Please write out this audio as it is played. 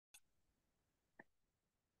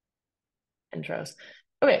intros.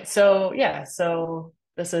 Okay, so yeah, so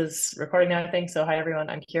this is recording now, I think. So hi everyone,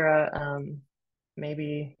 I'm Kira.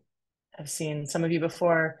 Maybe I've seen some of you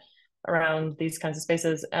before around these kinds of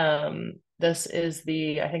spaces. This is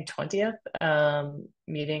the, I think, 20th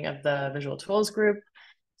meeting of the Visual Tools group.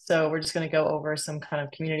 So we're just going to go over some kind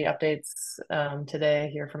of community updates today,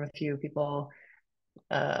 hear from a few people,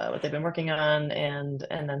 what they've been working on, and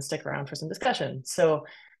then stick around for some discussion. So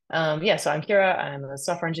yeah, so I'm Kira. I'm a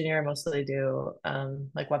software engineer, mostly do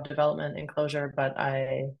like web development in Clojure, but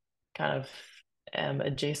I kind of am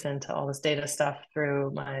adjacent to all this data stuff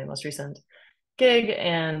through my most recent gig,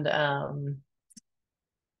 and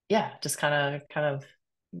yeah, just kind of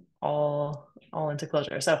all into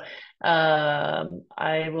Clojure. So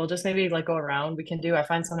I will just maybe like go around. We can do, I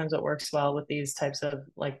find sometimes it works well with these types of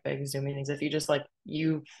like big Zoom meetings if you just like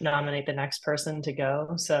you nominate the next person to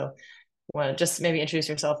go. So just maybe introduce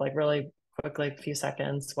yourself like really quickly, a few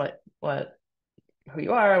seconds, who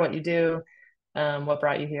you are, what you do, what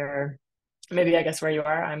brought you here. Maybe I guess where you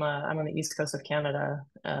are. I'm on the East Coast of Canada.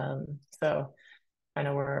 So I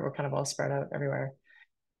know we're kind of all spread out everywhere.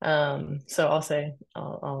 So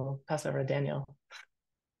I'll pass over to Daniel.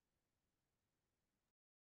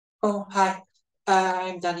 Oh, hi.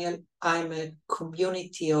 I'm Daniel. I'm a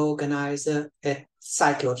community organizer at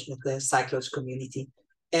Cycloge, at the Cycloge community,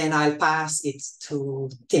 and I'll pass it to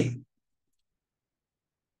Tim.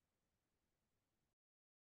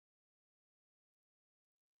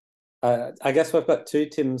 I guess we've got two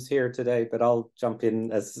Tims here today, but I'll jump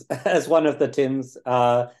in as one of the Tims.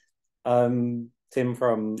 Tim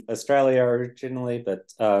from Australia originally,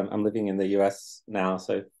 but I'm living in the US now.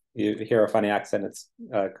 So if you hear a funny accent, it's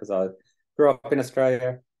because I grew up in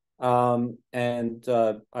Australia. And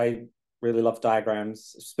I really love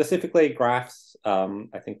diagrams, specifically graphs.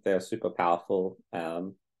 I think they're super powerful.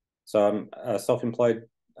 So I'm a self-employed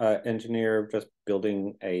engineer just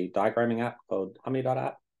building a diagramming app called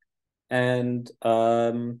Hummy.app. And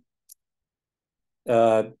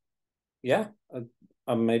yeah,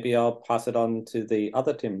 maybe I'll pass it on to the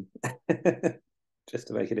other Tim, just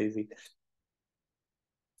to make it easy.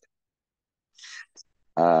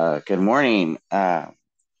 Good morning. I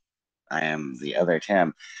am the other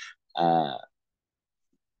Tim. I'm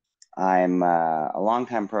a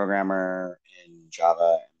longtime programmer in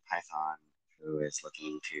Java and Python who is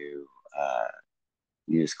looking to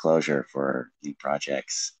use Clojure for new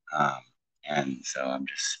projects. And so I'm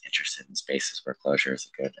just interested in spaces where Clojure is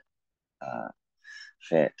a good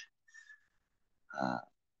fit.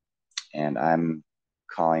 And I'm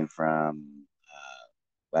calling from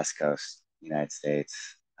West Coast, United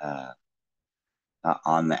States, not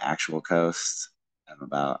on the actual coast. I'm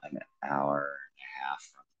about an hour and a half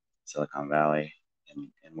from Silicon Valley and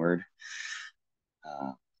inward.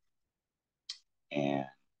 And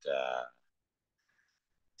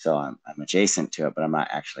so I'm adjacent to it, but I'm not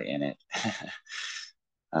actually in it.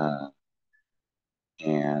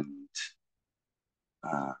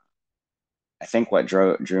 I think what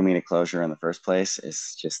drew me to Clojure in the first place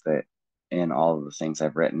is just that in all of the things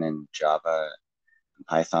I've written in Java and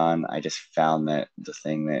Python, I just found that the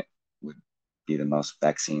thing that would be the most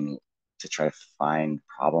vexing to try to find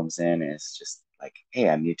problems in is just like, hey,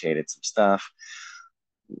 I mutated some stuff.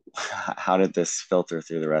 How did this filter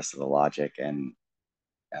through the rest of the logic? And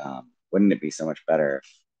wouldn't it be so much better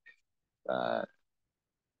if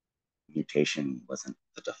mutation wasn't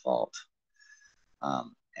the default?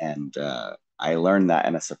 And I learned that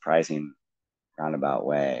in a surprising roundabout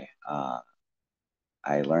way.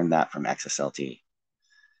 I learned that from XSLT.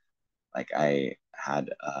 Like I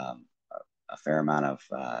had a fair amount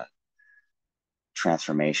of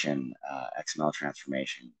transformation, XML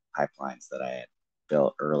transformation pipelines that I had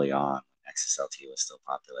built early on. XSLT was still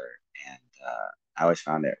popular, and I always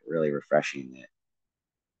found it really refreshing that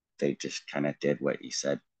they just kind of did what you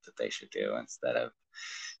said that they should do instead of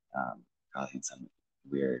causing some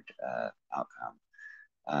weird outcome.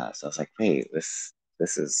 So I was like, wait, this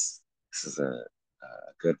is a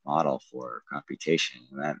good model for computation,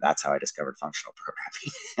 and that's how I discovered functional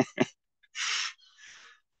programming.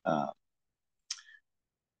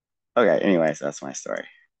 Okay, anyways, that's my story.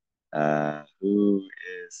 Who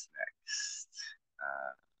is next?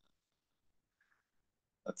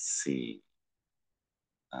 Let's see.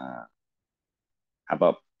 How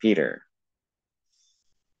about Peter?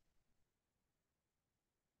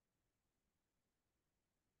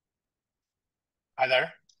 Hi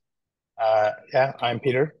there. Yeah, I'm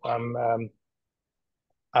Peter.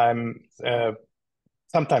 I'm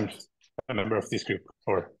sometimes a member of this group,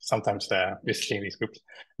 or sometimes visiting these groups.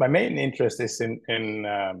 My main interest is in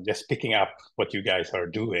just picking up what you guys are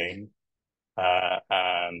doing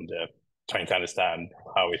and trying to understand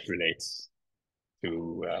how it relates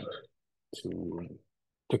to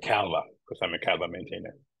Canva, because I'm a Canva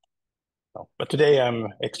maintainer. So, but today I'm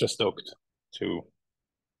extra stoked to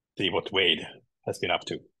see what Wade has been up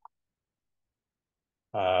to.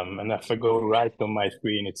 And if I go right on my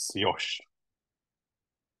screen, it's Josh.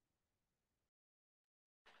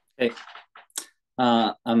 Hey,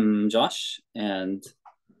 I'm Josh, and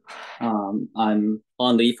I'm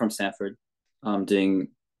on leave from Stanford. I'm doing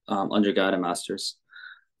undergrad and master's.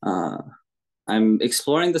 I'm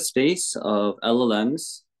exploring the space of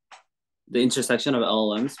LLMs, the intersection of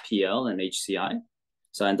LLMs, PL, and HCI.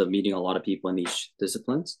 So I end up meeting a lot of people in each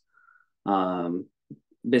disciplines.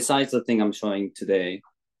 Besides the thing I'm showing today,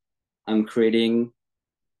 I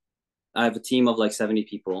have a team of like 70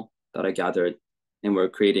 people that I gathered, and we're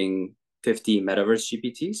creating 50 metaverse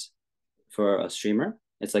GPTs for a streamer.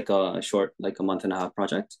 It's like a short, like a month and a half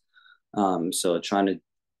project. So trying to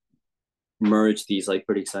merge these like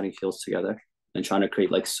pretty exciting fields together and trying to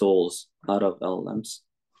create like souls out of LLMs.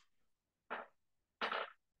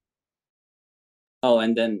 Oh,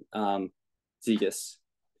 and then Zigas,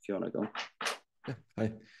 if you want to go. Yeah,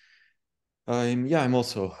 hi. I'm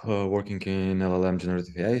also working in LLM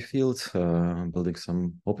generative AI field, building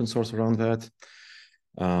some open source around that.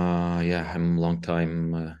 I'm a long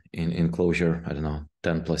time in Clojure, I don't know,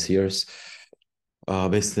 10 plus years.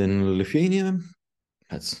 Based in Lithuania,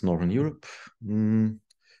 that's Northern Europe.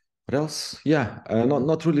 What else?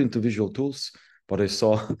 Not really into visual tools, but I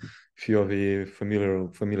saw a few of the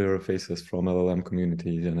familiar faces from LLM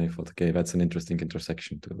community, and I thought, okay, that's an interesting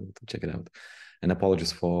intersection to check it out. And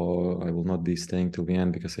apologies for I will not be staying till the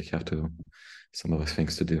end because I have some other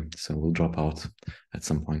things to do, so we'll drop out at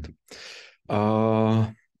some point.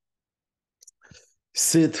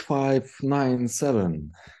 Sid597,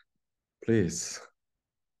 please,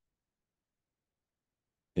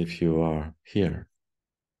 if you are here.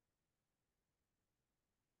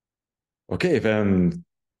 Okay, then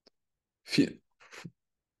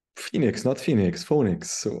Phoenix, not Phoenix, Phonix.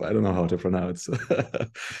 So I don't know how to pronounce.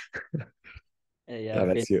 Yeah,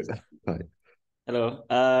 that's you. Hi. Hello.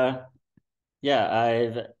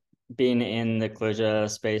 I've been in the Clojure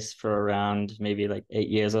space for around maybe like 8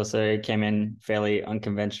 years or so. Came in fairly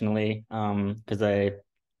unconventionally because I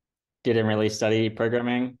didn't really study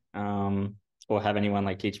programming or have anyone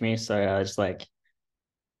like teach me. So I just like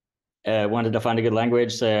wanted to find a good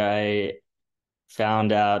language. So I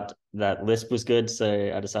found out that Lisp was good.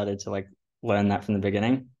 So I decided to like learn that from the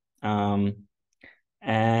beginning.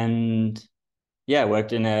 And yeah,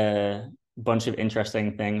 worked in a bunch of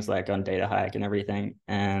interesting things like on data hike and everything,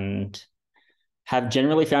 and have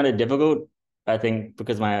generally found it difficult, I think,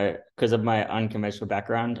 because of my unconventional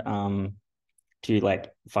background, to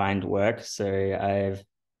like find work. So I've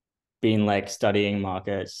been like studying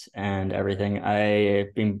markets and everything.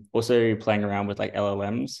 I've been also playing around with like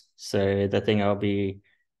LLMs. So the thing I'll be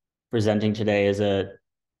presenting today is a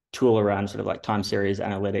tool around sort of like time series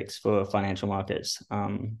analytics for financial markets.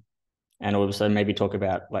 And also maybe talk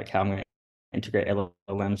about like how I'm going to integrate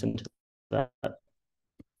LLMs into that.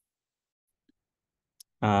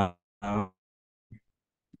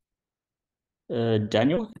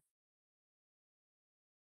 Daniel?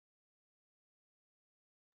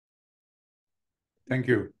 Thank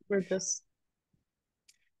you. We're just...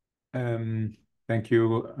 Thank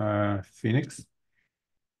you, Phoenix.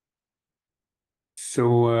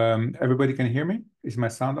 So everybody can hear me? Is my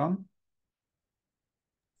sound on?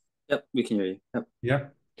 Yep, we can hear you. Yep. Yeah.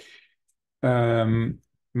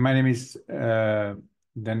 My name is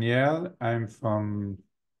Daniel. I'm from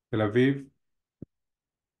Tel Aviv.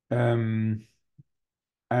 I'm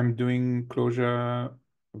doing Clojure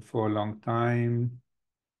for a long time.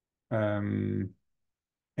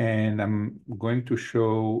 And I'm going to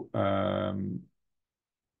show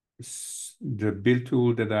the build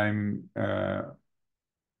tool that I'm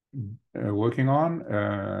working on,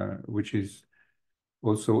 which is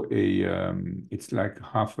also it's like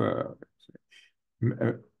half a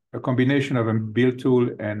combination of a build tool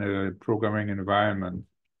and a programming environment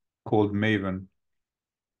called Meyvn.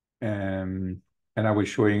 And I will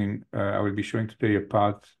be showing today a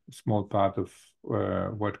small part of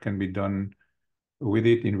what can be done with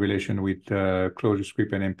it in relation with Clojure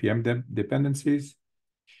script and npm dependencies.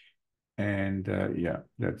 And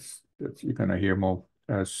that's you're gonna hear more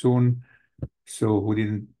soon. So who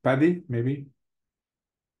didn't? Paddy, maybe?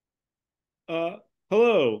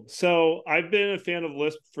 Hello. So I've been a fan of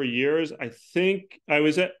Lisp for years. I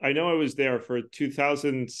know I was there for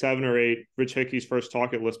 2007 or 8, Rich Hickey's first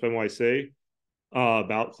talk at Lisp NYC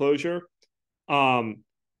about Clojure.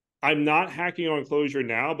 I'm not hacking on Clojure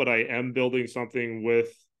now, but I am building something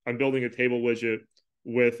with I'm building a table widget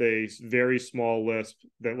with a very small Lisp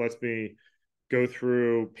that lets me go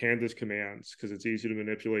through pandas commands because it's easy to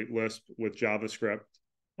manipulate Lisp with JavaScript.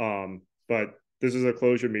 But this is a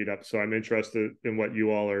Clojure meetup, so I'm interested in what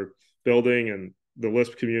you all are building, and the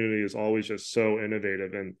Lisp community is always just so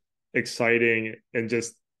innovative and exciting, and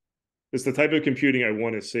just it's the type of computing I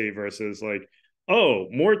want to see versus like, oh,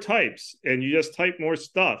 more types and you just type more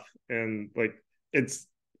stuff, and like it's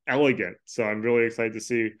elegant. So I'm really excited to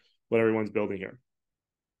see what everyone's building here.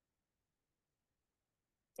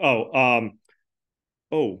 Olav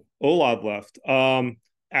left.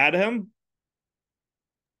 Add him.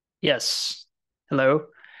 Yes. Hello.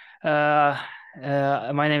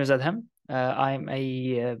 My name is Adham. I'm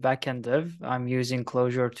a backend dev. I'm using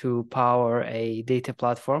Clojure to power a data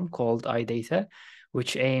platform called iData,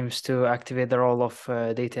 which aims to activate the role of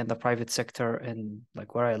data in the private sector in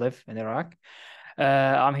like where I live in Iraq.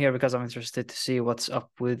 I'm here because I'm interested to see what's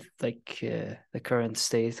up with like the current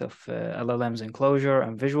state of LLMs in Clojure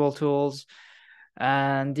and visual tools.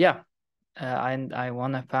 And yeah, I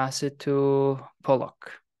want to pass it to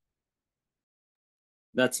Pollock.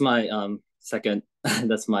 That's my second.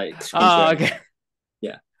 That's my screen Oh, share. okay.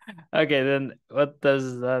 Yeah. Okay, then what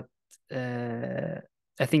does that?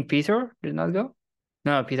 I think Peter did not go.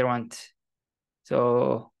 No, Peter went.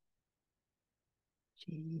 So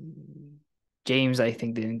James, I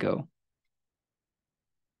think, didn't go.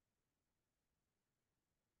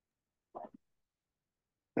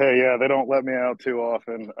 Hey, yeah, they don't let me out too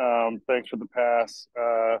often. Thanks for the pass.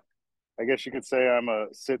 I guess you could say I'm a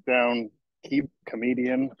sit-down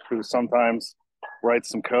comedian who sometimes writes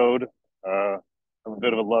some code. I have a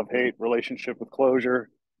bit of a love-hate relationship with Clojure,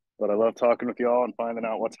 but I love talking with y'all and finding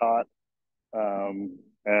out what's hot,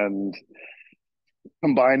 and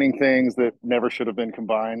combining things that never should have been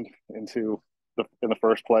combined in the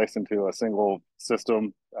first place into a single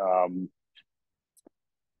system.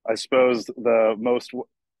 I suppose the most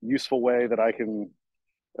useful way that I can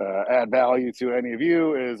add value to any of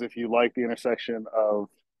you is if you like the intersection of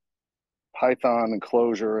Python and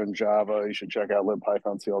Clojure and Java, you should check out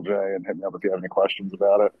libpython CLJ and hit me up if you have any questions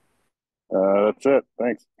about it. That's it.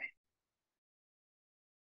 Thanks.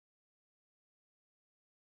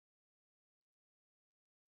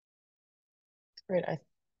 Great. I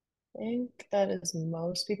think that is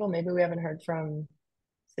most people. Maybe we haven't heard from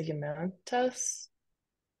Sigimantas.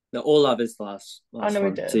 The Olav is last Oh, no, we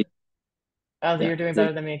one. did. So, oh, yeah, you're doing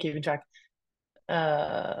better than me at keeping track.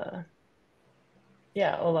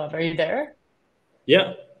 Yeah, Olav, are you there?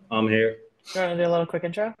 Yeah, I'm here. You want to do a little quick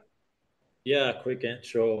intro? Yeah, quick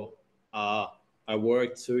intro. I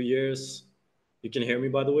worked 2 years. You can hear me,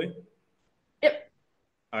 by the way? Yep.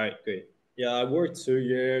 All right, great. Yeah, I worked 2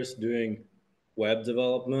 years doing web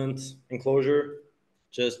development in Clojure,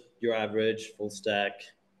 just your average full stack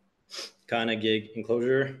kind of gig in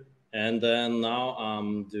Clojure. And then now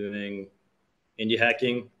I'm doing indie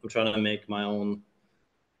hacking. I'm trying to make my own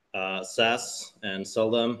SaaS and sell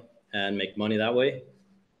them and make money that way.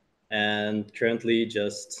 And currently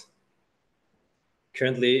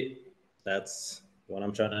that's what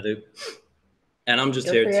I'm trying to do. And I'm just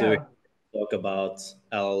here to talk about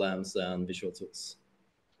LLMs and visual tools.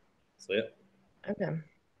 So yeah. Okay.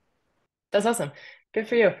 That's awesome. Good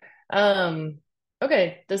for you.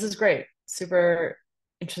 Okay, this is great. Super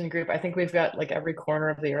interesting group. I think we've got like every corner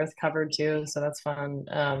of the earth covered too, so that's fun.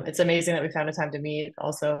 It's amazing that we found a time to meet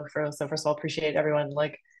also. So first of all, appreciate everyone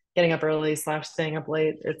like getting up early / staying up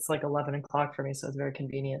late. It's like 11 o'clock for me, so it's a very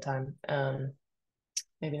convenient time.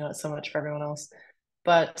 Maybe not so much for everyone else.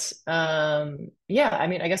 But yeah, I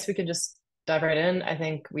mean, I guess we could just dive right in. I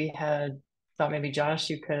think we had thought maybe Josh,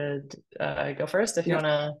 you could go first if you want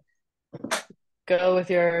to go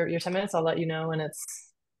with your 10 minutes. I'll let you know when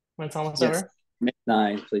it's almost over.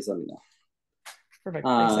 9, please let me know. Perfect.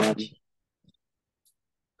 Thanks so much.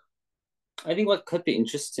 I think what could be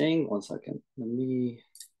interesting, one second.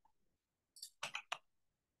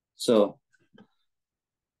 So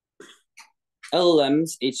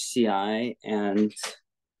LLMs, HCI, and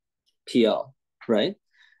PL, right?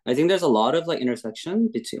 I think there's a lot of like intersection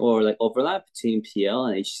between or like overlap between PL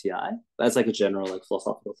and HCI. That's like a general like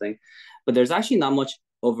philosophical thing. But there's actually not much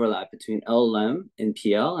overlap between LLM and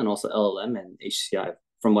PL and also LLM and HCI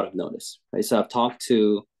from what I've noticed. Right. So I've talked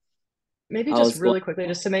to maybe just really quickly,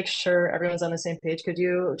 just to make sure everyone's on the same page, could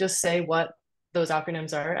you just say what those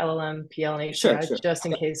acronyms are, LLM, PL, and HCI, sure. just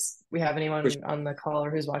in case we have anyone on the call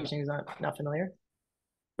or who's watching who's not familiar?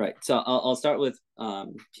 Right. So I'll start with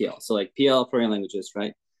PL. So like PL programming languages,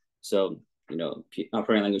 right? So, you know,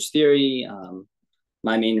 programming language theory,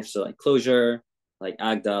 my main is like Clojure, like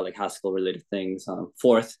Agda, like Haskell related things.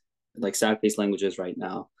 Forth, like stack-based languages right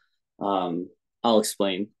now. I'll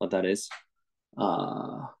explain what that is.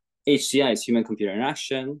 HCI is human-computer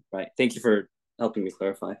interaction, right? Thank you for helping me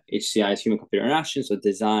clarify. HCI is human-computer interaction, so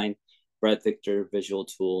design, breadth vector, visual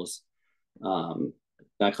tools,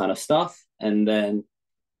 that kind of stuff. And then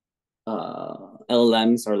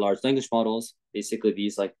LLMs are large language models, basically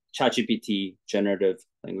these like ChatGPT generative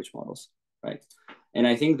language models, right? And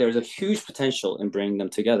I think there's a huge potential in bringing them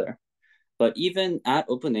together. But even at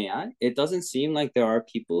OpenAI, it doesn't seem like there are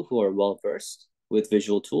people who are well-versed with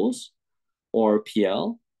visual tools or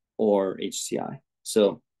PL or HCI.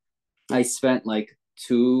 So I spent like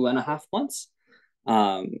 2.5 months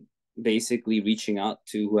basically reaching out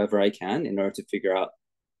to whoever I can in order to figure out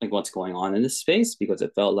like what's going on in this space, because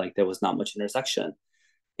it felt like there was not much intersection.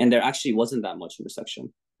 And there actually wasn't that much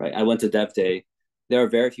intersection, right? I went to Dev Day. There are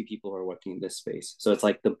very few people who are working in this space. So it's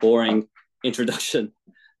like the boring introduction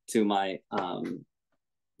to my, you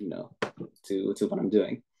know, to what I'm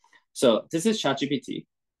doing. So this is ChatGPT,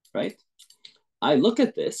 right? I look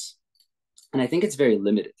at this and I think it's very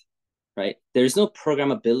limited, right? There's no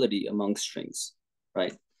programmability among strings,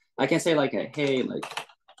 right? I can say like, hey, like,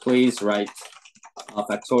 please write a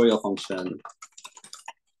factorial function.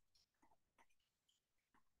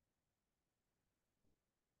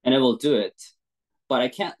 And it will do it, but I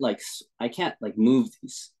can't like move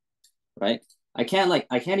these, right? I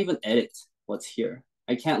can't even edit what's here.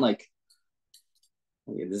 I can't like,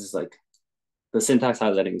 okay, this is like, the syntax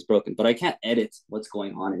highlighting is broken, but I can't edit what's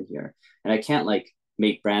going on in here. And I can't like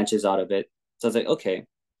make branches out of it. So I was like, okay,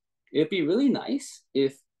 it'd be really nice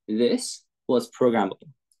if this was programmable.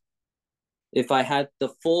 If I had the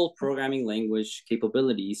full programming language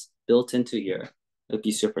capabilities built into here, it'd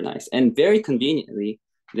be super nice. And very conveniently,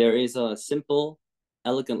 there is a simple,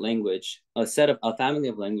 elegant language, a family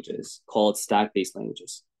of languages called stack-based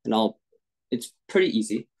languages. And it's pretty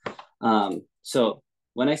easy. So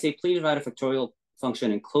when I say, please write a factorial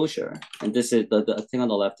function in Clojure, and this is the thing on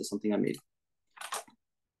the left is something I made.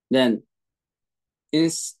 Then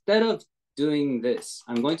instead of doing this,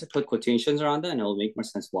 I'm going to put quotations around it and it will make more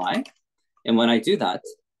sense why. And when I do that,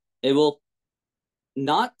 it will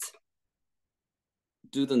not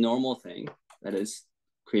do the normal thing, that is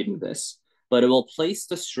creating this, but it will place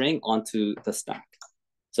the string onto the stack.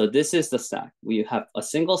 So this is the stack. We have a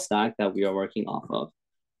single stack that we are working off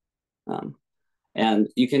of. And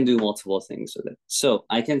you can do multiple things with it. So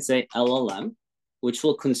I can say LLM, which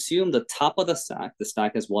will consume the top of the stack. The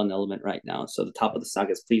stack is one element right now. So the top of the stack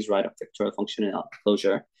is please write a factorial function in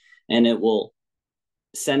Clojure. And it will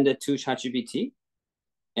send it to ChatGPT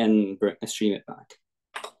and stream it back.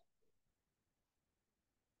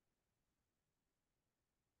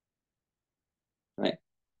 Right.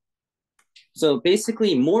 So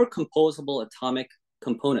basically more composable atomic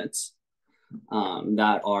components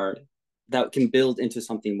that can build into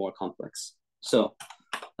something more complex. So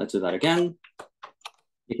let's do that again.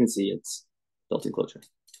 You can see it's built in Clojure,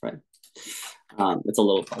 right? It's a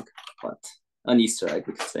little bug, but an Easter egg,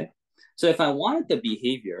 we could say. So if I wanted the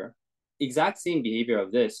behavior, exact same behavior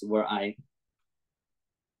of this, where I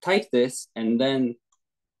type this and then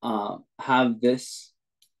have this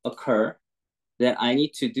occur, then I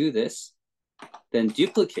need to do this, then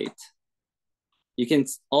duplicate. You can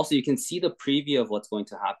see the preview of what's going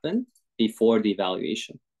to happen before the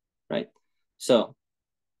evaluation, right? So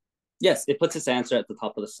yes, it puts its answer at the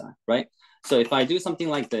top of the stack, right? So if I do something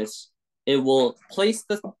like this, it will please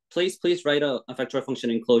write a factorial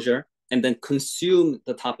function in Clojure and then consume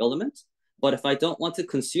the top element. But if I don't want to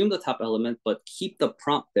consume the top element, but keep the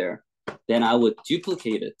prompt there, then I would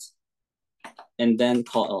duplicate it and then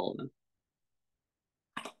call element.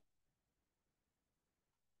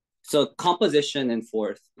 So composition in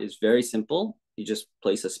Forth is very simple. You just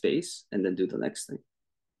place a space and then do the next thing,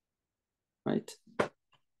 right?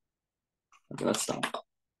 Okay, let's stop.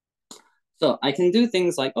 So I can do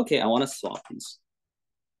things like, okay, I want to swap these.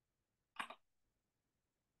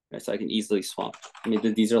 Okay, so I can easily swap. I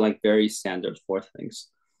mean, these are like very standard Forth things.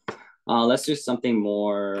 Let's do something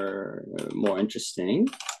more interesting.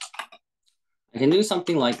 I can do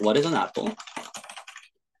something like, what is an apple?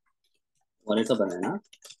 What is a banana?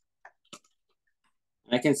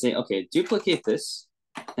 I can say, okay, duplicate this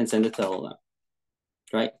and send it to LLM,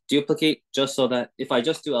 right? Duplicate just so that if I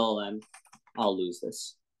just do LLM, I'll lose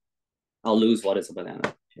this. I'll lose what is a banana,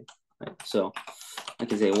 okay, right? So I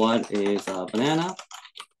can say, what is a banana?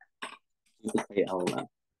 Duplicate LLM,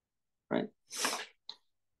 right?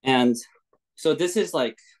 And so this is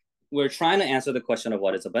like, we're trying to answer the question of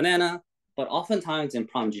what is a banana, but oftentimes in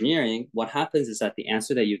prompt engineering, what happens is that the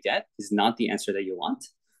answer that you get is not the answer that you want.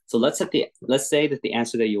 So let's say that the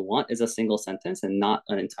answer that you want is a single sentence and not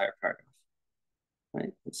an entire paragraph,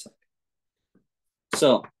 right?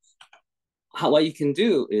 So what you can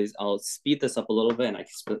do is, I'll speed this up a little bit and I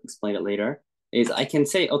can explain it later, is I can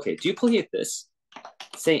say, okay, duplicate this,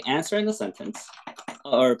 say answer in the sentence,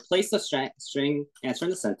 or place the string answer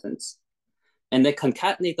in the sentence, and then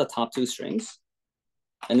concatenate the top two strings,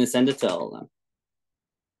 and then send it to LLM.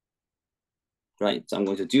 Right, so I'm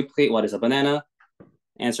going to duplicate what is a banana,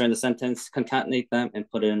 answer in the sentence, concatenate them, and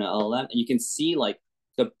put it in an LLM, and you can see like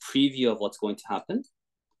the preview of what's going to happen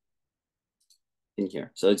in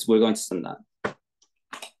here. So we're going to send that.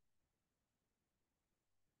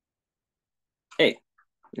 Hey,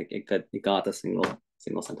 it got a single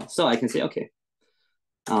sentence. So I can say, okay,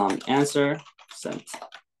 answer sent,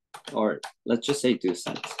 or let's just say do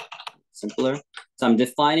sent, simpler. So I'm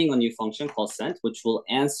defining a new function called sent, which will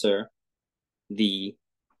answer the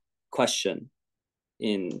question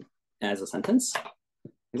as a sentence.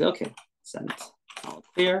 Okay, sent, all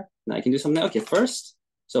clear. Now I can do something. Okay, first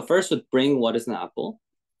would bring what is an apple,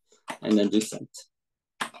 and then do sent.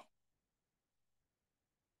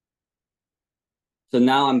 So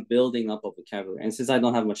now I'm building up a vocabulary, and since I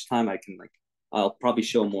don't have much time, I'll probably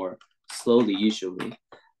show more slowly usually,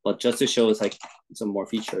 but just to show it's like some more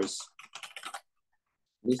features.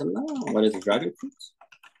 What is a dragon fruit?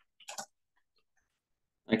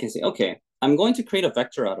 I can say, okay, I'm going to create a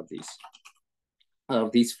vector out of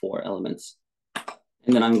these 4 elements.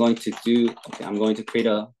 And then I'm going to create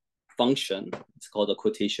a function. It's called a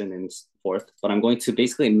quotation in fourth, but I'm going to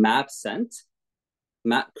basically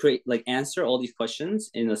answer all these questions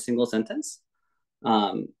in a single sentence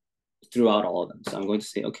throughout all of them. So I'm going to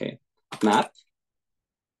say, okay, map.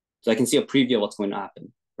 So I can see a preview of what's going to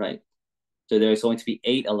happen, right? So there's going to be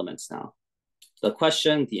 8 elements now. The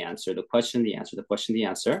question, the answer, the question, the answer, the question, the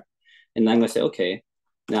answer. And then I'm going to say, okay,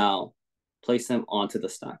 now place them onto the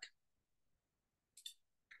stack,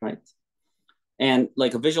 right? And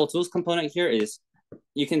like a visual tools component here is,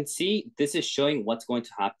 you can see this is showing what's going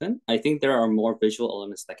to happen. I think there are more visual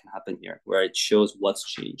elements that can happen here where it shows what's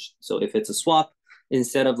changed. So if it's a swap,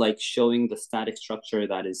 instead of like showing the static structure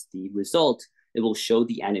that is the result, it will show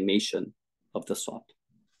the animation of the swap,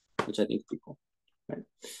 which I think is pretty cool, right?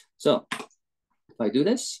 So if I do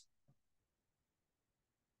this,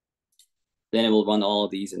 then it will run all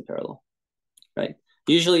of these in parallel, right?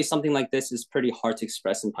 Usually something like this is pretty hard to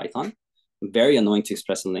express in Python, very annoying to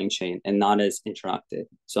express in LangChain, and not as interactive.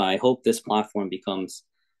 So I hope this platform becomes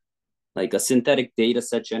like a synthetic data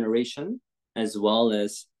set generation, as well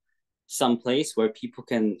as some place where people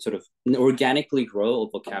can sort of organically grow a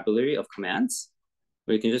vocabulary of commands,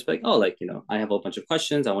 where you can just be like, oh, like, you know, I have a bunch of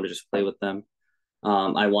questions, I want to just play with them.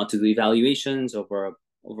 I want to do evaluations over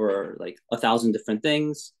like 1,000 different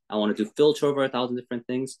things. I want to do filter over 1,000 different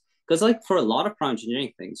things. Because like for a lot of prompt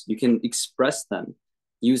engineering things, you can express them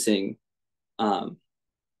using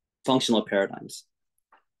functional paradigms.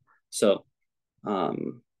 So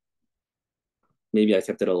maybe I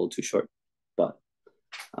kept it a little too short, but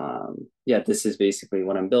yeah, this is basically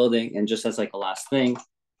what I'm building. And just as like a last thing,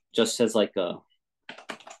 just as like a,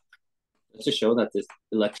 just to show that this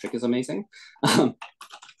electric is amazing.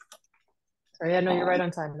 Yeah, no, you're right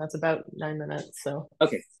on time. That's about 9 minutes. So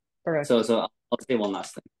okay, perfect. So I'll say one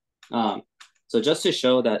last thing. So just to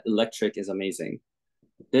show that electric is amazing,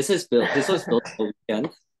 this was built a weekend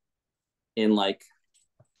in like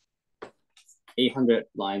 800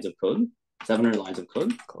 lines of code, 700 lines of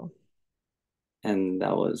code. Cool. And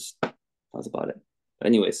that was about it. But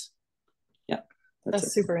anyways, yeah,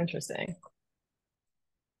 that's super interesting.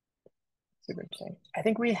 Super interesting. I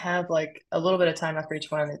think we have like a little bit of time after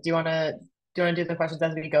each one. Do you want to do the questions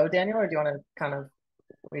as we go, Daniel, or do you want to kind of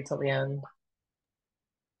wait till the end?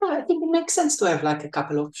 Well, I think it makes sense to have like a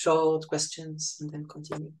couple of short questions and then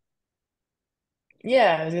continue.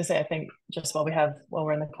 Yeah, I was gonna say, I think just while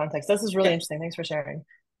we're in the context, this is really interesting. Thanks for sharing.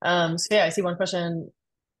 So yeah, I see one question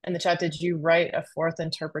in the chat. Did you write a 4th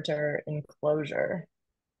interpreter in Clojure?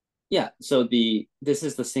 Yeah, so this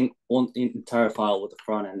is the entire file with the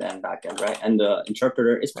front end and back end, right? And the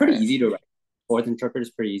interpreter is pretty easy to write. 4th interpreter is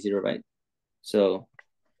pretty easy to write. So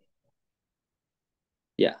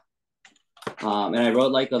yeah. And I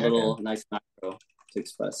wrote like a little nice macro to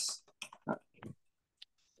express.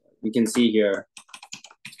 You can see here,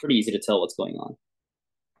 it's pretty easy to tell what's going on,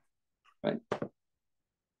 right?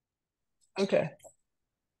 Okay.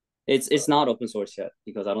 It's not open source yet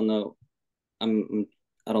because I don't know. I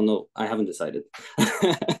don't know. I haven't decided.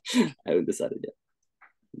 I haven't decided yet.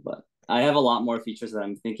 But I have a lot more features that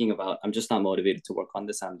I'm thinking about. I'm just not motivated to work on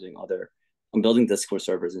this. I'm doing other I'm building Discord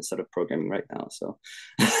servers instead of programming right now. So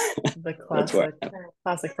the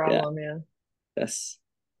classic problem, yeah. Yes.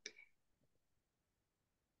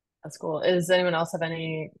 That's cool. Does anyone else have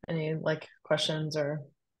any like questions or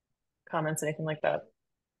comments, anything like that?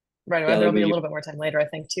 Right away. There'll be a little bit more time later, I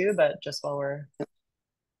think, too, but just while we're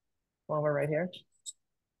right here.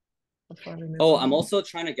 Oh, I'm also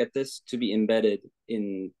trying to get this to be embedded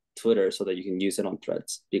in Twitter so that you can use it on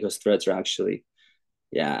threads, because threads are actually,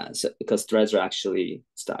 because threads are actually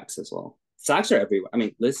stacks as well. Stacks are everywhere. I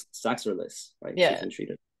mean, stacks are lists, right? Yeah. So you can treat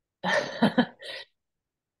it.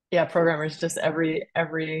 Yeah, programmers, just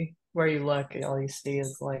everywhere you look, all you see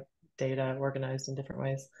is like data organized in different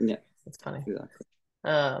ways. Yeah. It's funny. Exactly.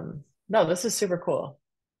 No, this is super cool.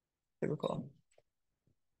 Super cool.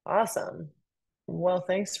 Awesome. Well,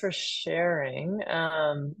 thanks for sharing.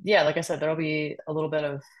 Yeah, like I said, there'll be a little bit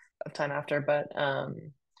of time after, but I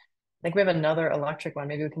think we have another electric one.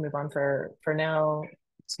 Maybe we can move on for now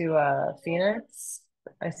to Phoenix.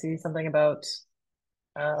 I see something about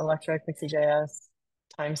electric, PixiJS,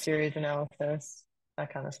 time series analysis,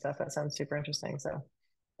 that kind of stuff. That sounds super interesting. So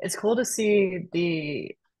it's cool to see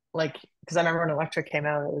because I remember when electric came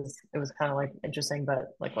out, it was kind of like interesting, but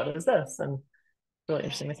like, what is this? And really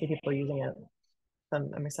interesting to see people using it. So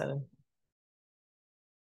I'm excited.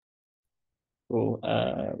 Cool.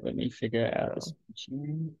 Let me figure out this.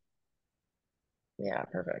 Yeah,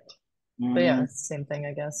 perfect. But yeah, same thing,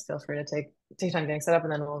 I guess. Feel free to take time getting set up,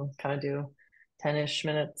 and then we'll kind of do 10-ish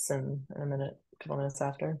minutes and a couple minutes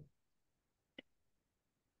after.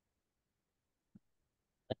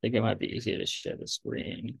 I think it might be easier to share the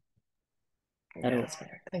screen. Yeah, that's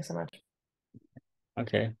fair. Thanks so much.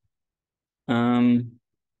 Okay.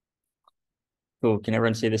 Cool. Can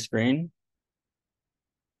everyone see the screen?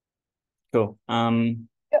 Cool.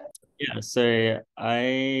 Yeah,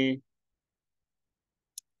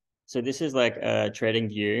 so this is like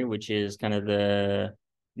TradingView, which is kind of the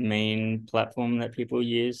main platform that people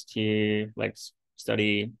use to like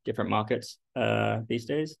study different markets these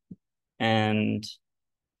days. And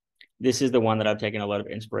this is the one that I've taken a lot of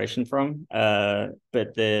inspiration from.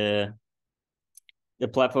 But the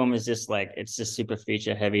platform is just like, it's just super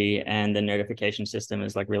feature heavy, and the notification system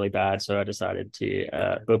is like really bad. So I decided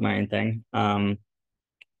to build my own thing.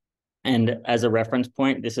 And as a reference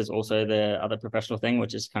point, this is also the other professional thing,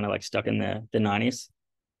 which is kind of like stuck in the 90s.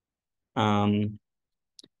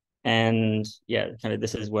 And yeah, kind of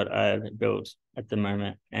this is what I've built at the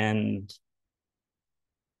moment. And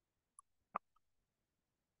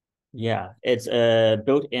yeah, it's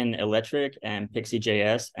built in Electric and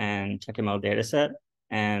PixiJS and tech.ml.dataset.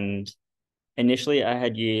 And initially I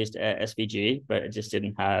had used SVG, but it just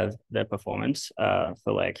didn't have the performance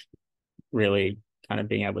for like really kind of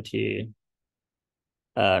being able to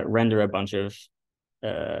render a bunch of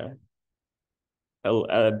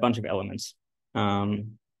elements.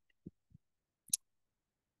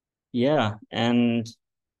 Yeah, and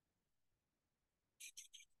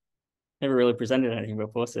never really presented anything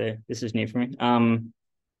before, so this is new for me.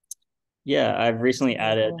 Yeah, I've recently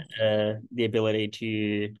added the ability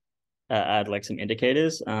to add like some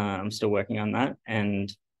indicators. I'm still working on that,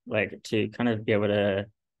 and like to kind of be able to,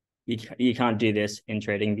 you can't do this in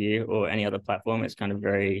TradingView or any other platform. It's kind of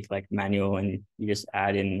very like manual, and you just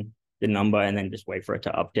add in the number and then just wait for it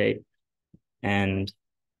to update. And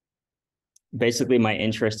basically my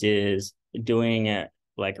interest is doing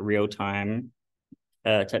like real-time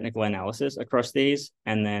technical analysis across these,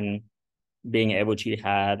 and then being able to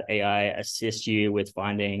have AI assist you with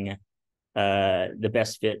finding the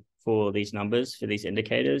best fit for these numbers, for these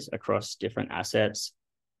indicators across different assets.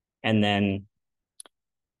 And then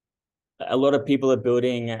a lot of people are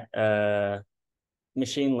building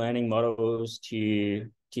machine learning models to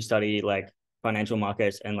study like financial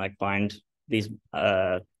markets and like find these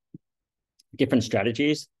different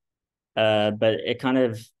strategies. But it kind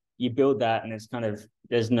of, you build that and it's kind of,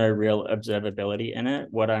 there's no real observability in it.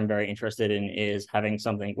 What I'm very interested in is having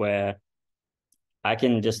something where I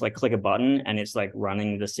can just like click a button and it's like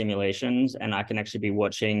running the simulations, and I can actually be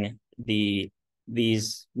watching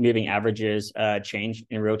these moving averages change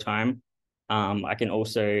in real time. I can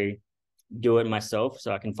also do it myself,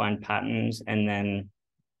 so I can find patterns and then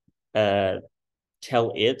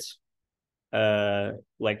tell it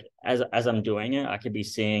like as I'm doing it, I could be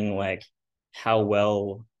seeing like how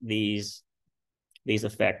well these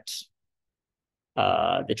affect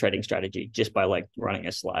the trading strategy just by like running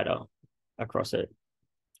a slider across it.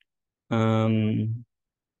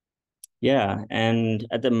 Yeah, and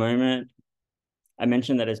at the moment, I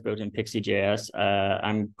mentioned that it's built in PixiJS.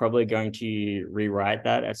 I'm probably going to rewrite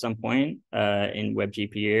that at some point in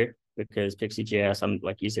WebGPU, because PixiJS I'm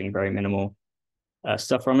like using very minimal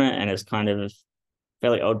stuff from it, and it's kind of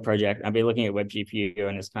fairly old project. I've been looking at WebGPU,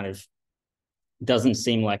 and it's kind of doesn't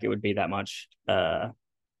seem like it would be that much to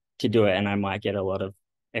do it, and I might get a lot of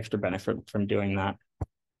extra benefit from doing that.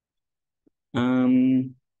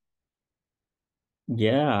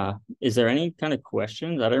 Yeah. Is there any kind of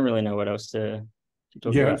questions? I don't really know what else to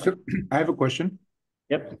talk about. So I have a question.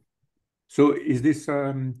 Yep. So is this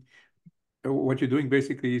what you're doing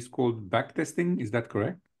basically is called backtesting? Is that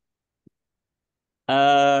correct?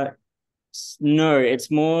 No, it's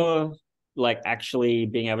more like actually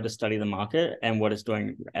being able to study the market and what it's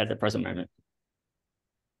doing at the present moment.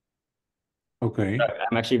 Okay. So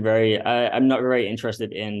I'm actually I'm not very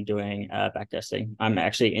interested in doing backtesting. I'm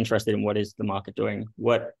actually interested in what is the market doing.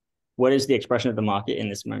 What is the expression of the market in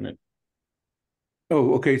this moment?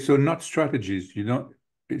 Oh, okay. So not strategies.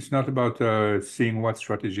 It's not about seeing what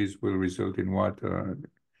strategies will result in what,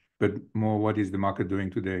 but more what is the market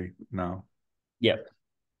doing today now? Yep.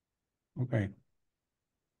 Okay.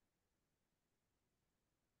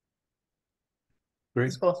 Great.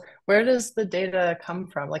 That's cool. Where does the data come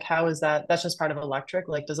from? Like, how is that? That's just part of Electric.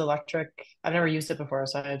 Like, does Electric? I've never used it before,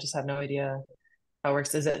 so I just have no idea how it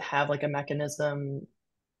works. Does it have like a mechanism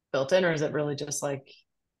built in, or is it really just like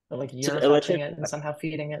you're fetching it and somehow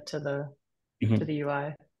feeding it to the to the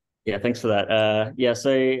UI? Yeah, thanks for that. Yeah,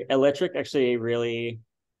 so Electric actually really,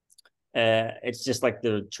 it's just like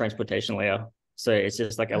the transportation layer. So it's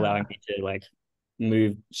just like allowing me to like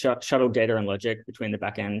move shuttle data and logic between the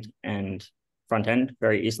back end and front end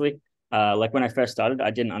very easily. Like when I first started,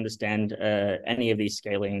 I didn't understand any of these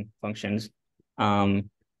scaling functions.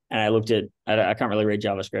 And I looked at, I can't really read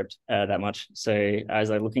JavaScript that much. So I was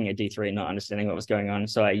like looking at D3, not understanding what was going on.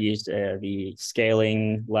 So I used the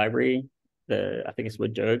scaling library, I think it's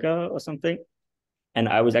Wadoga or something. And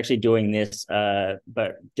I was actually doing this,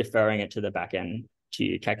 but deferring it to the back end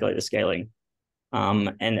to calculate the scaling.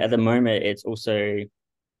 And at the moment, it's also,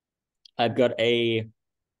 I've got a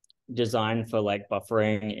design for like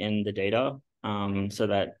buffering in the data so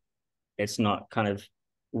that it's not kind of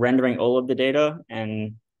rendering all of the data.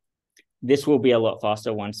 And this will be a lot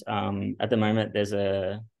faster once, at the moment, there's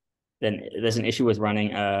an issue with running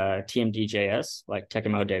TMD.js, like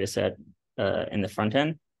tech.ml.dataset in the front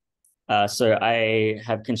end. So I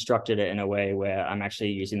have constructed it in a way where I'm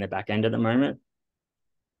actually using the back end at the moment.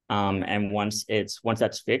 And once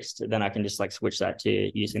that's fixed, then I can just like switch that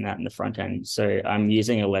to using that in the front end. So I'm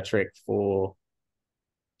using Electric for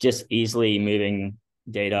just easily moving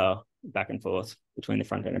data back and forth between the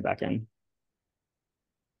front end and back end.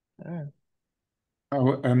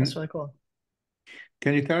 That's really cool.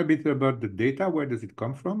 Can you tell a bit about the data? Where does it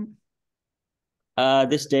come from?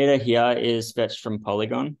 This data here is fetched from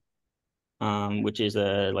Polygon, which is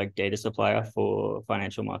a like data supplier for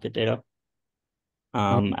financial market data.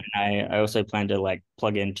 And I also plan to like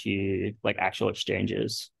plug into like actual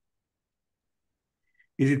exchanges.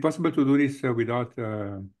 Is it possible to do this without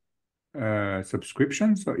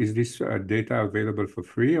subscriptions? Or is this data available for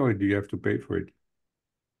free, or do you have to pay for it?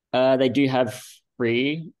 They do have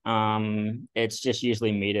free. It's just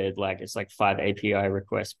usually metered, like it's like 5 API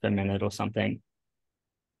requests per minute or something.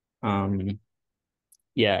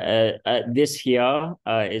 Yeah, this here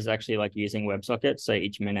is actually like using WebSockets. So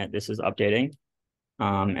each minute this is updating.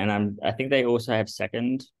 And I think they also have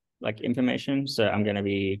second like information. So I'm going to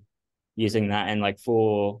be using that and like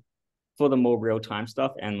for the more real-time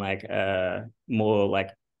stuff and like more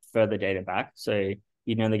like further data back. So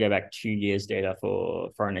you can only go back 2 years data for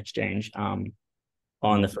foreign exchange on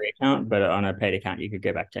the free account, but on a paid account, you could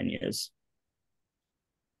go back 10 years.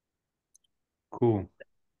 Cool.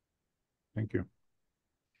 Thank you.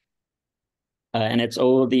 And it's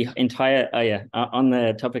all the entire, on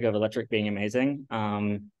the topic of Electric being amazing,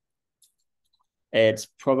 it's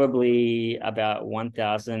probably about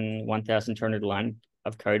 1,200 line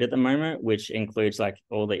of code at the moment, which includes like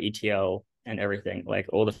all the ETL and everything, like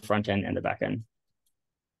all the front end and the back end.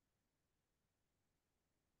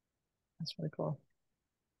 That's really cool.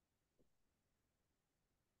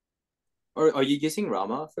 Are you using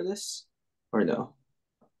Rama for this or no?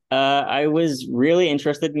 I was really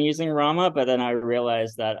interested in using Rama, but then I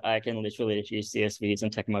realized that I can literally just use CSVs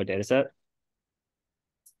and tech.ml.dataset.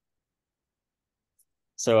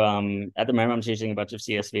 So at the moment I'm just using a bunch of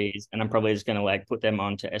CSVs, and I'm probably just gonna like put them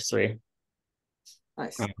onto S3.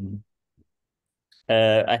 Nice.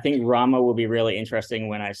 I think Rama will be really interesting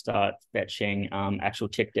when I start fetching actual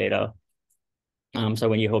tick data. So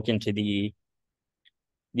when you hook into the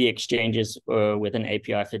exchanges with an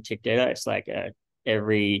API for tick data, it's like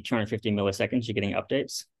every 250 milliseconds you're getting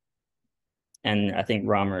updates. And I think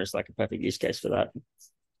Rama is like a perfect use case for that.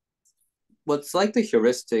 What's like the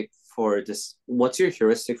heuristic for this? What's your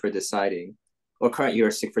heuristic for deciding, or current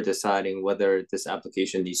heuristic for deciding whether this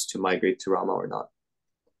application needs to migrate to Rama or not?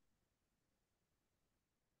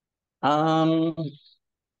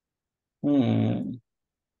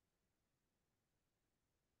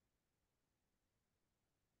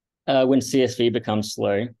 When CSV becomes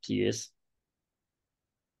slow to use.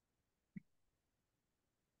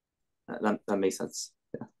 That makes sense.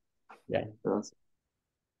 Yeah. Isn't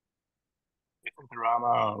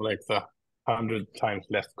Rama like the 100 times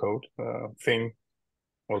less code thing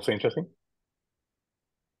also interesting?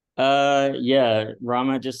 Yeah,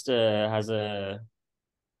 Rama just has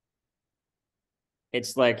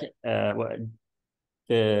it's like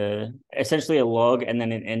essentially a log and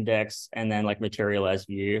then an index and then like materialized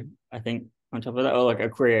view, I think, on top of that, or like a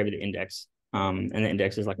query over the index. And the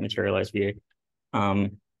index is like materialized view.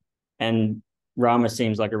 And Rama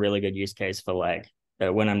seems like a really good use case for like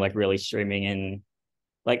when I'm like really streaming in,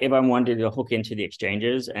 like if I wanted to hook into the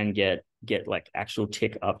exchanges and get like actual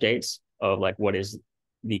tick updates of like what is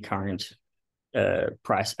the current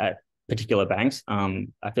price at particular banks.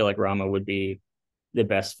 I feel like Rama would be the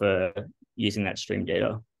best for using that stream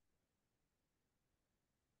data.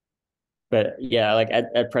 But yeah, like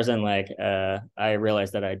at present, like I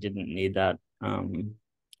realized that I didn't need that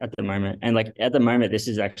at the moment. And like at the moment, this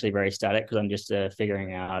is actually very static because I'm just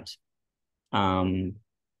figuring out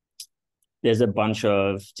there's a bunch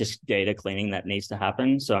of just data cleaning that needs to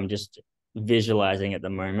happen. So I'm just visualizing at the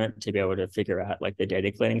moment to be able to figure out like the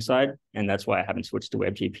data cleaning side. And that's why I haven't switched to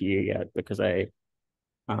web GPU yet, because I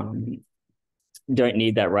don't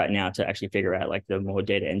need that right now to actually figure out like the more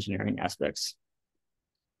data engineering aspects.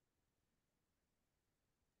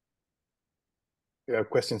 We have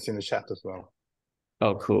questions in the chat as well.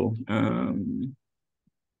 Oh, cool.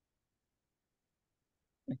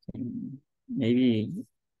 Maybe,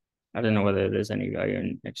 I don't know whether there's any value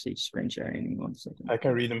in actually screen sharing anymore. So I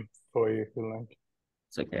can read them for you if you like.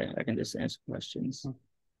 It's okay. I can just answer questions.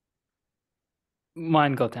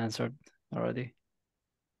 Mine got answered already.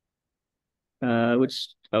 Oh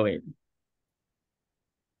wait.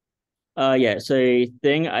 Yeah, so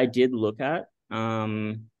thing I did look at,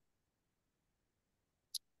 and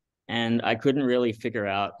I couldn't really figure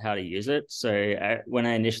out how to use it. So when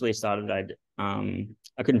I initially started, I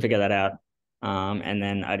couldn't figure that out. And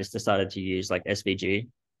then I just decided to use like SVG,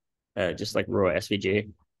 just like raw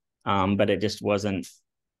SVG. But it just wasn't,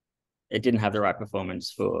 it didn't have the right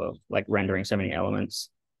performance for like rendering so many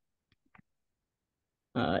elements.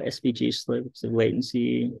 SVG slopes of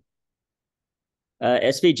latency.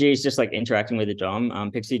 SVG is just like interacting with the DOM.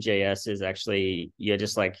 PixiJS is actually, you're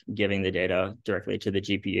just like giving the data directly to the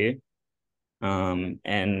GPU.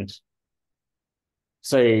 And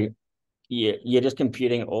so you're just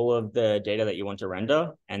computing all of the data that you want to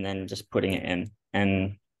render and then just putting it in.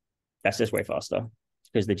 And that's just way faster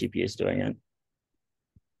because the GPU is doing it.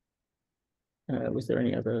 Was there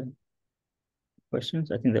any other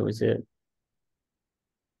questions? I think that was it.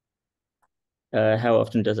 How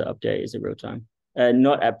often does it update? Is it real time?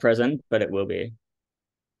 Not at present, but it will be.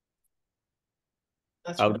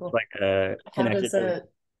 That's I'll cool. like How does it?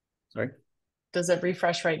 Sorry. Does it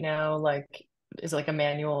refresh right now? Like, is it like a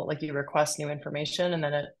manual? Like you request new information and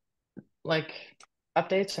then it like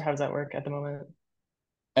updates, or how does that work at the moment?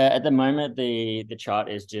 At the moment, the chart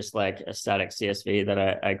is just like a static CSV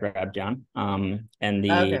that I grabbed down. And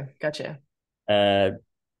the okay, gotcha.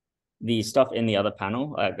 The stuff in the other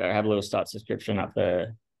panel, I have a little start subscription at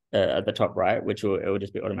the top right, which it will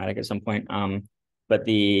just be automatic at some point. But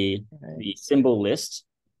the symbol list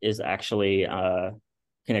is actually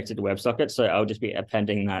connected to WebSocket, so I'll just be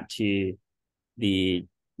appending that to the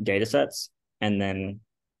data sets, and then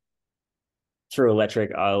through Electric,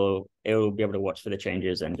 it will be able to watch for the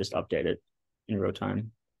changes and just update it in real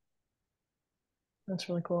time. That's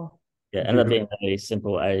really cool. Yeah, ended up being really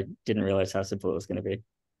simple. I didn't realize how simple it was going to be.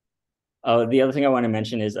 Oh, the other thing I want to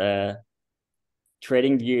mention is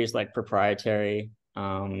TradingView is like proprietary,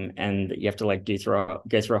 and you have to like go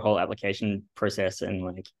through a whole application process and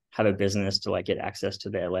like have a business to like get access to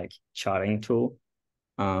their like charting tool.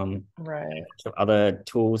 Right. So other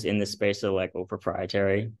tools in this space are like all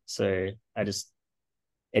proprietary. So it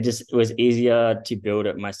was easier to build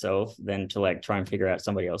it myself than to like try and figure out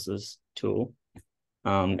somebody else's tool.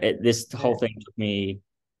 This whole thing took me,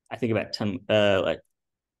 I think, about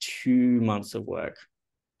 2 months of work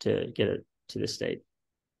to get it to this state.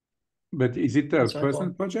 But is it a That's really personal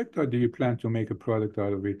cool. project, or do you plan to make a product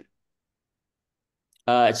out of it?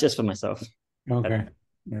 It's just for myself. Okay,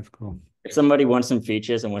 that's cool. If somebody wants some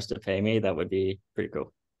features and wants to pay me, that would be pretty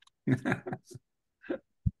cool.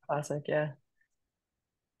 Classic, yeah.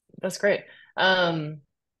 That's great.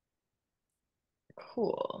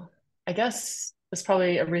 Cool. I guess it's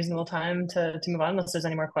probably a reasonable time to move on unless there's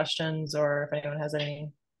any more questions or if anyone has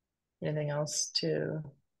anything else to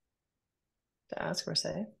ask or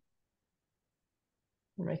say.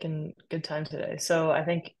 We're making good time today. So I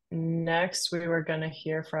think next we were going to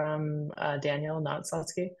hear from Daniel, not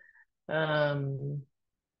Slutsky, about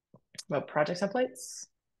project templates.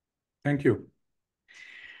 Thank you.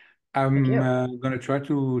 I'm going to try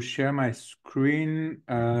to share my screen.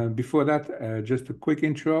 Before that, just a quick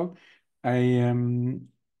intro. I am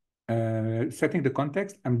setting the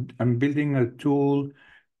context. I'm building a tool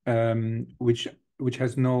which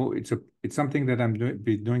has no. It's something that I'm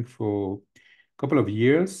been doing for a couple of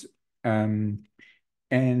years, and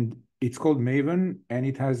it's called Meyvn, and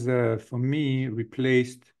it has for me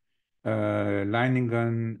replaced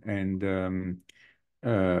Leiningen and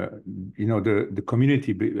the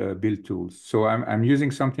community build tools. So I'm using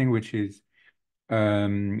something which is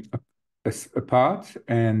apart,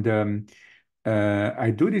 and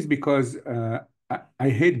I do this because I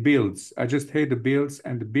hate builds. I just hate the builds,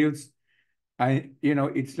 and the builds.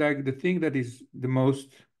 It's like the thing that is the most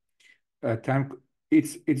time.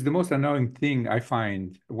 It's the most annoying thing I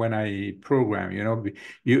find when I program.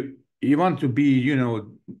 You want to be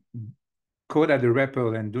code at the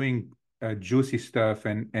REPL and doing juicy stuff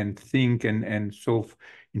and think and solve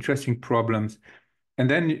interesting problems, and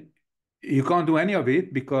then you can't do any of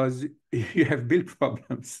it because you have build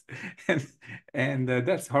problems, and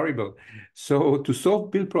that's horrible. So to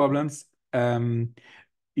solve build problems,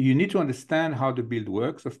 you need to understand how the build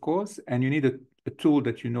works, of course, and you need a tool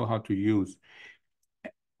that you know how to use.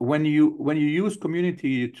 When you use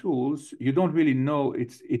community tools, you don't really know.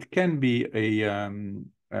 It can be an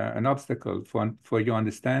obstacle for your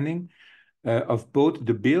understanding of both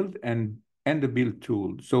the build and the build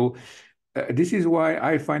tool. So this is why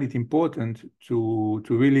I find it important to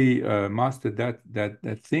really master that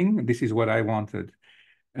thing. This is what I wanted,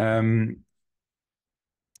 and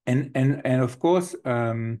of course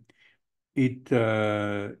it's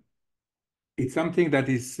something that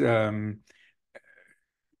is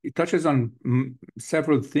it touches on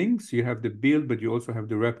several things. You have the build, but you also have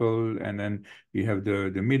the REPL, and then you have the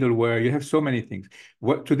middleware. You have so many things.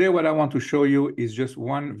 Today, what I want to show you is just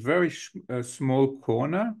one very small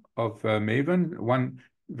corner of Meyvn, one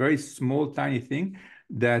very small, tiny thing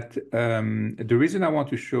that the reason I want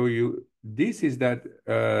to show you this is that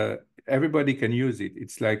everybody can use it.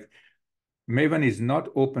 It's like Meyvn is not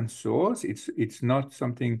open source. It's not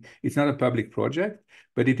something. It's not a public project,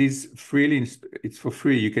 but it is freely. It's for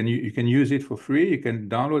free. You can use it for free. You can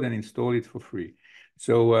download and install it for free.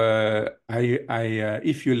 So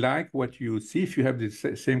if you like what you see, if you have the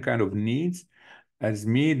same kind of needs as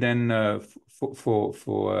me, then for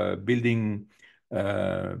building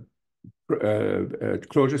Clojure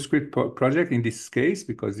script project in this case,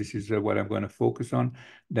 because this is what I'm going to focus on,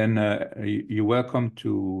 then you're welcome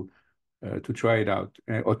to try it out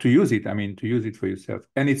or to use it. I mean, to use it for yourself.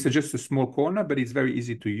 And it's just a small corner, but it's very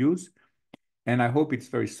easy to use. And I hope it's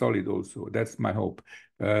very solid also. That's my hope.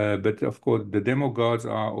 But of course, the demo gods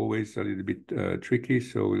are always a little bit tricky.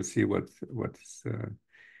 So we'll see what's.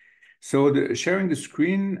 So sharing the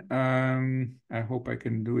screen, I hope I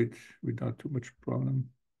can do it without too much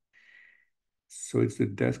problem. So it's the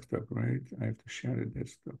desktop, right? I have to share the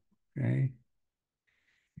desktop. Okay.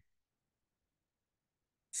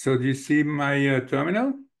 So do you see my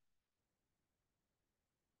terminal?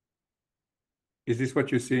 Is this what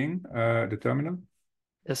you're seeing, the terminal?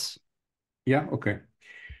 Yes. Yeah, okay.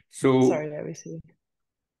 So sorry, yeah, we see.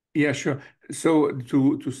 Yeah, sure. So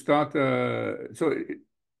to start, so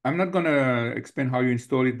I'm not gonna explain how you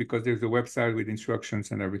install it because there's a website with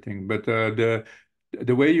instructions and everything. But the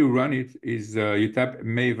way you run it is you tap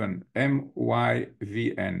Meyvn,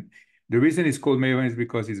 Myvn. The reason it's called Meyvn is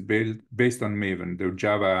because it's based on Meyvn, the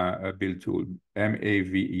Java build tool,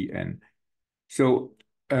 Maven. So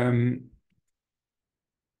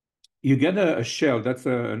you get a shell. That's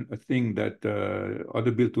a thing that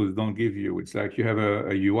other build tools don't give you. It's like you have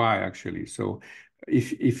a UI actually. So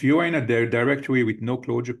if you are in a directory with no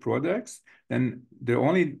Clojure products, then the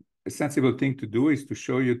only sensible thing to do is to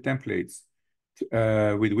show you templates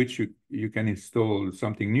with which you can install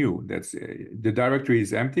something new. That's the directory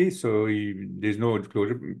is empty, so there's no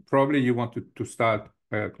Clojure. Probably you want to start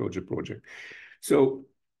a Clojure project. So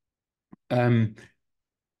I'm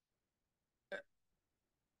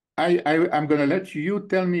going to let you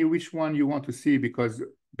tell me which one you want to see, because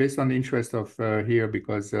based on the interest of here,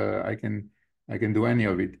 because I can do any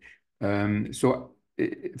of it. So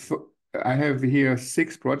I have here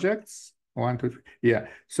 6 projects. 1, 2, 3. Yeah.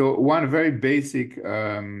 So one very basic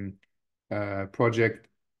project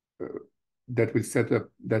that will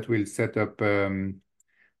set up a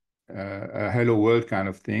hello world kind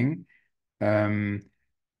of thing.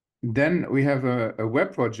 Then we have a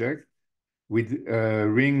web project with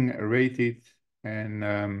ring rated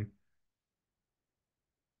and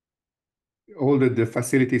all the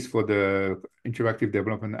facilities for the interactive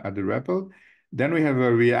development at the REPL. Then we have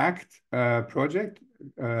a React project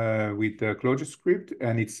with Clojure script,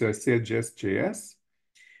 and it's Sail.js.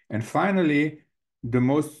 And finally, the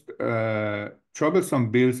most troublesome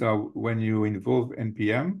builds are when you involve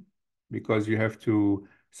NPM, because you have to,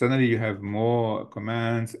 suddenly you have more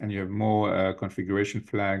commands and you have more configuration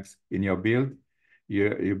flags in your build.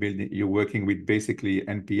 You're working with basically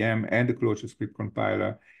NPM and the Clojure script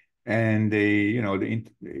compiler, and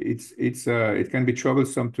it can be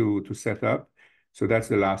troublesome to set up. So that's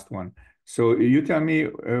the last one. So you tell me,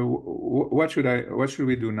 what should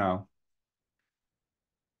we do now?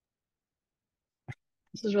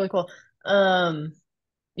 This is really cool.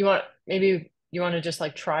 Maybe you want to just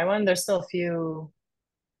like try one? There's still a few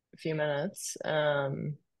minutes.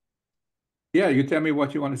 Yeah, you tell me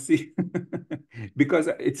what you want to see. Because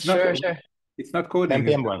it's not sure. It's not coding,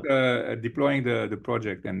 NPM one. It's deploying the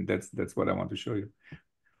project, and that's what I want to show you.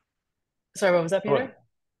 Sorry, what was that, Peter?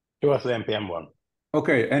 It was the NPM one.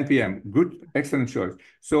 Okay, NPM, good, excellent choice.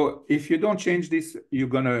 So if you don't change this, you're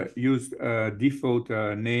gonna use a default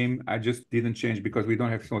name. I just didn't change because we don't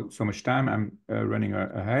have so much time. I'm running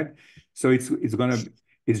ahead. So it's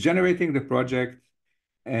generating the project,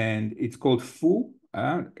 and it's called foo.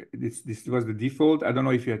 This was the default. I don't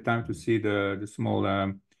know if you had time to see the small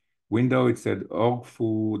window. It said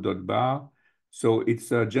org.foo.bar. So it's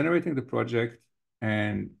generating the project,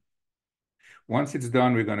 and once it's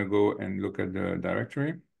done, we're going to go and look at the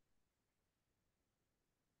directory.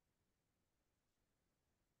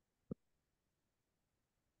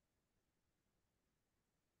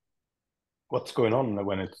 What's going on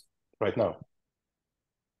when it's right now?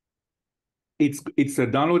 It's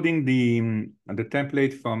downloading the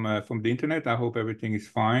template from the internet. I hope everything is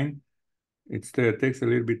fine. It takes a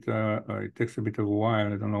little bit. It takes a bit of a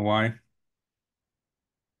while. I don't know why.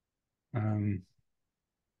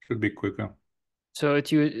 Should be quicker. So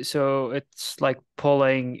it's like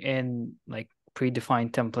pulling in like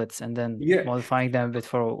predefined templates and then modifying them a bit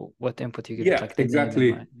for what input you give. Yeah, like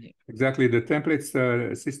exactly. Exactly. The templates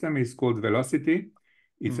system is called Velocity.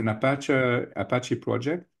 It's an Apache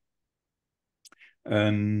project.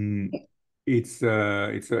 It's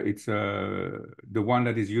the one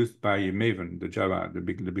that is used by Meyvn, the Java, the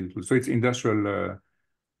build tool. So it's industrial.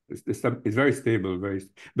 It's very stable,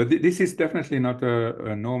 but this is definitely not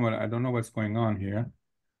a normal. I don't know what's going on here.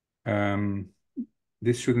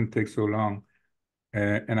 This shouldn't take so long,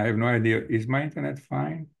 and I have no idea. Is my internet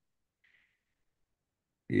fine?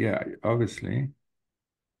 Yeah, obviously.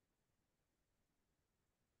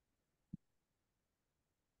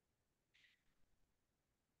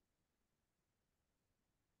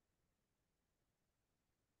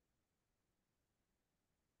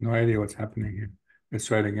 No idea what's happening here. Let's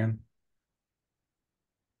try it again.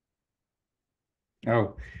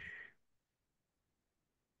 Oh.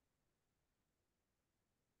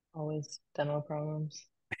 Always demo problems.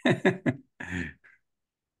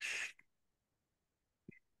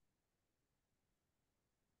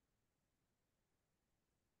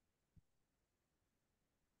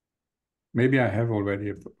 Maybe I have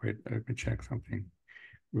already. Wait, let me check something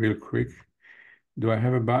real quick. Do I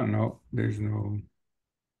have a button? No, there's no.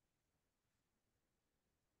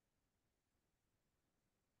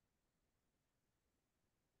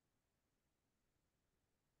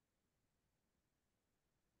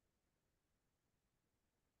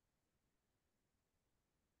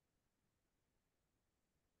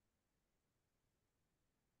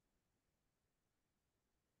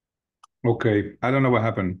 Okay, I don't know what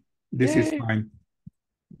happened. This is fine.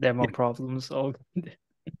 Demo problems. Oh.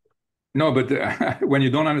 No, but when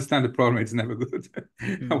you don't understand the problem, it's never good.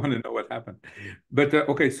 I want to know what happened. But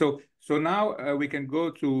okay, so now we can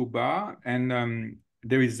go to bar, and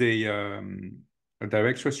there is a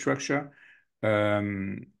directory structure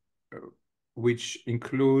which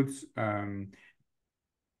includes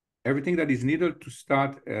everything that is needed to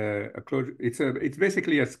start a Clojure. It's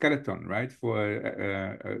basically a skeleton, right, for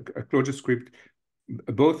a Clojure script.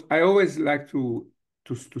 Both I always like to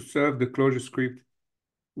serve the Clojure script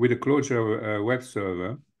with a Clojure web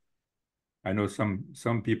server. I know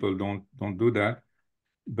some people don't do that,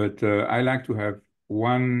 but I like to have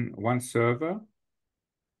one server,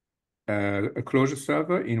 a Clojure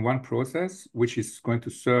server in one process, which is going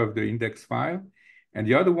to serve the index file, and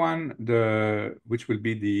the other one, which will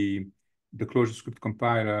be the Clojure script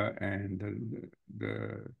compiler and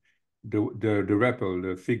the REPL,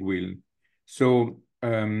 the fig wheel. So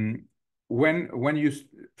when you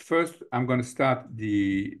first, I'm going to start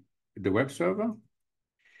the web server.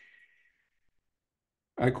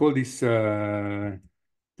 I call this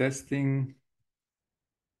testing.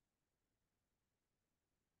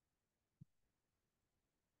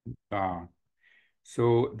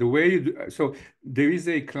 So the way you do, so there is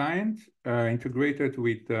a client integrated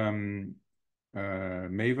with Meyvn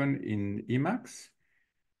in Emacs,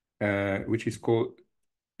 which is called,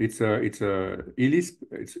 it's a eLisp.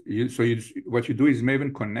 What you do is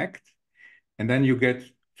Meyvn connect, and then you get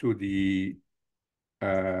to the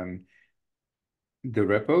REPL,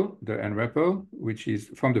 the NREPL, which is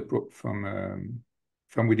from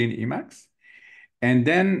within Emacs, and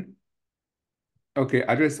then okay,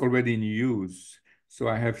 address already in use. So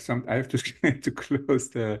I have to to close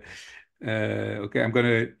the. Okay, I'm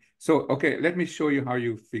gonna. So okay, let me show you how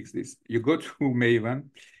you fix this. You go to Meyvn,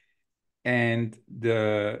 and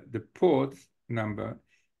the port number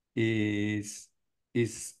is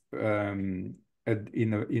in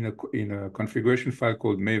a configuration file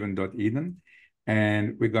called meyvn.eden,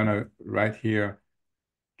 and we're gonna write here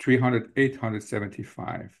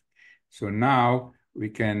 300/875. So now we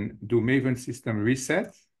can do Meyvn system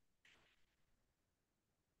reset.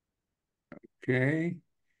 Okay.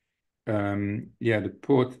 Yeah, the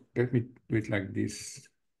port, let me do it like this.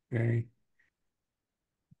 Okay.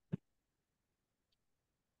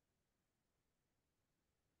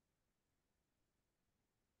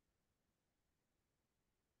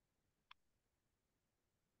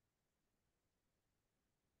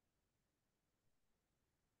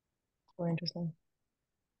 Very interesting.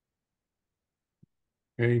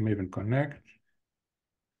 Okay, Meyvn connect.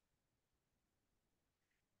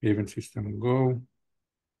 Meyvn system go.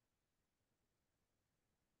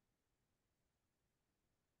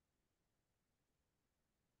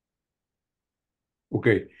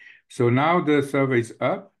 Okay, so now the server is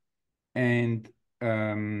up, and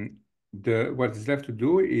what is left to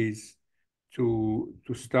do is to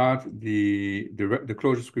start the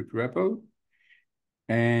ClojureScript REPL,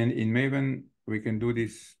 and in Meyvn we can do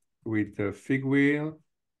this with the fig wheel,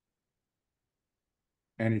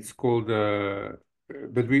 and it's called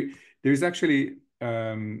but there is actually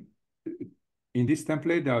in this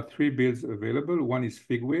template there are 3 builds available. One is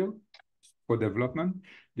fig wheel for development.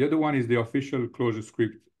 The other one is the official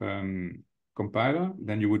ClojureScript compiler.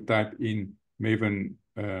 Then you would type in Meyvn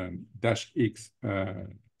 -x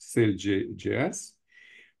sail.js.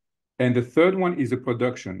 And the third one is a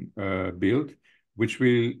production build, which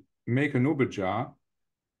will make an Uber jar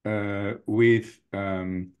with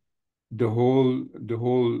the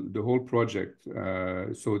whole project,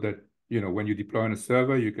 so that when you deploy on a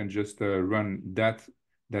server, you can just run that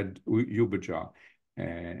Uber jar.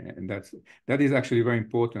 And that is actually very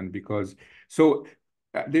important, because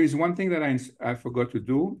there is one thing that I forgot to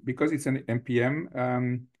do, because it's an npm.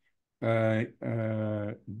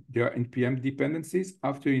 There are npm dependencies.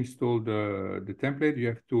 After you install the template, you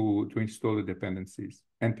have to install the dependencies,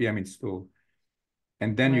 npm install,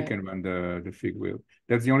 and then you can run the fig wheel.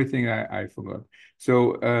 That's the only thing I forgot.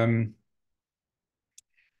 So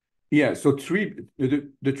yeah, so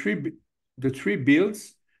the three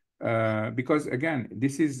builds, because again,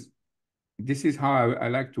 this is how I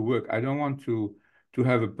like to work. I don't want to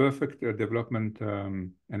have a perfect development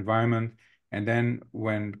environment, and then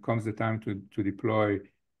when comes the time to deploy,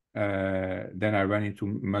 then I run into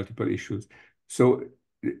multiple issues. So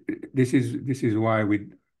this is why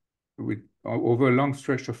with over a long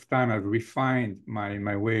stretch of time, I've refined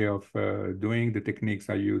my way of doing the techniques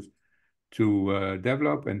I use to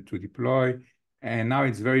develop and to deploy, and now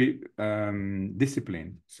it's very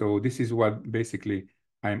disciplined. So this is what basically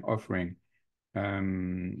I'm offering.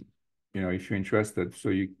 If you're interested, so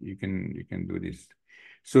you can do this.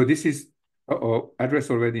 So this is address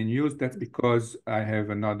already in use. That's because I have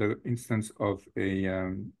another instance of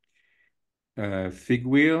a fig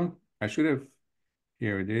wheel. I should have,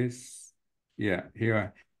 here it is. Yeah,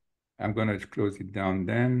 here I'm gonna close it down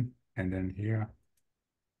then, and then here.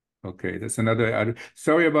 Okay, that's another.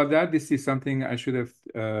 Sorry about that. This is something I should have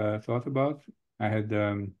thought about. I had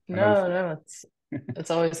no,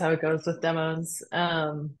 it's always how it goes with demos.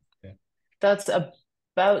 Yeah. That's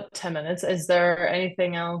about 10 minutes. Is there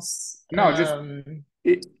anything else? No, just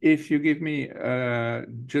if you give me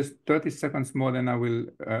just 30 seconds more, then I will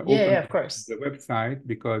open of course. the website,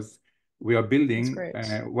 because we are building.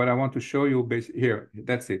 What I want to show you here,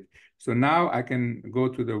 that's it. So now I can go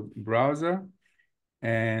to the browser,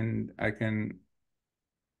 and I can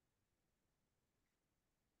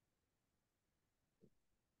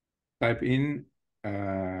type in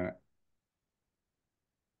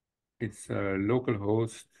it's a local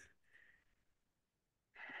host.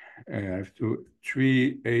 I have to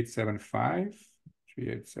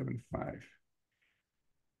 3875.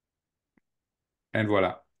 And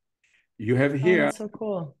voila. You have here. Oh, that's so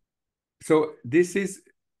cool. So this is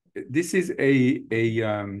a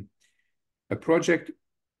project.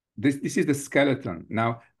 This is the skeleton.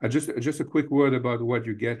 Now, just a quick word about what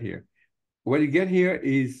you get here. What you get here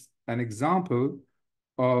is an example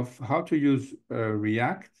of how to use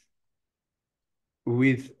React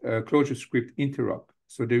with ClojureScript interop.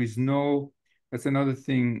 So there is no, that's another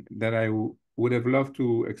thing that I would have loved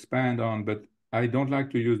to expand on, but I don't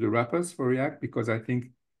like to use the wrappers for React because I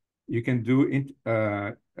think you can do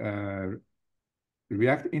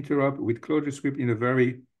React interop with ClojureScript in a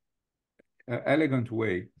very elegant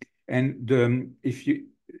way. And the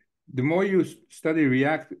more you study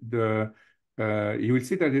React, you will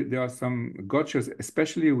see that there are some gotchas,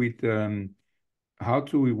 especially with how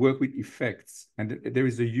to work with effects. And there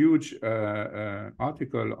is a huge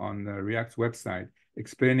article on React's website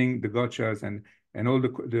explaining the gotchas and all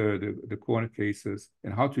the corner cases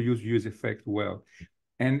and how to use effect well.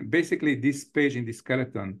 And basically, this page in the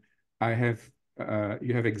skeleton,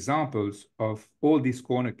 you have examples of all these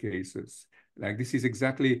corner cases. Like this is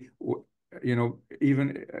exactly,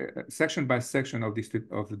 even section by section of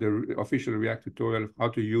the official React tutorial, how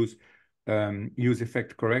to use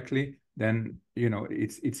effect correctly. Then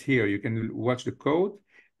it's here. You can watch the code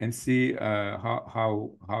and see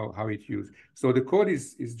how it used. So the code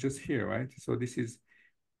is just here, right? So this is.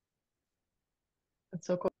 That's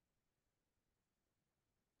so cool.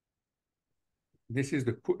 This is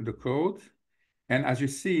the code, and as you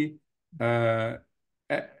see, a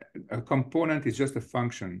component is just a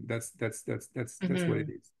function. That's what it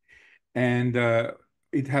is. And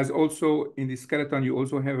it has also, in the skeleton, you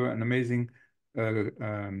also have an amazing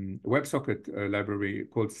WebSocket library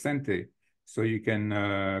called Sente, so you can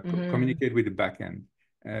communicate with the backend.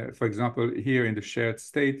 For example, here in the shared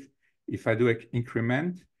state, if I do an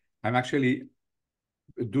increment, I'm actually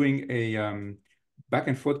doing a back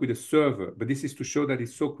and forth with a server, but this is to show that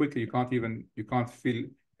it's so quickly you can't see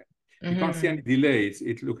any delays.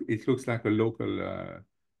 It looks like a local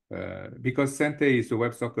because Sente is the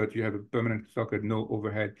WebSocket. You have a permanent socket, no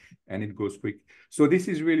overhead, and it goes quick. So this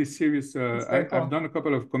is really serious. I've done a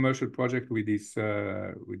couple of commercial projects with this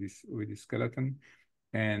skeleton,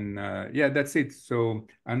 and yeah, that's it. So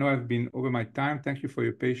I know I've been over my time. Thank you for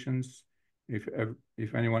your patience. If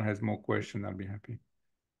anyone has more questions, I'll be happy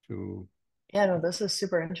to. Yeah, no, this is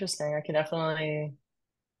super interesting. I can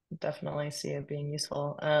definitely see it being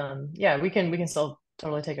useful. Yeah, we can still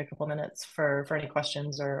totally take a couple minutes for any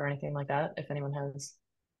questions or anything like that if anyone has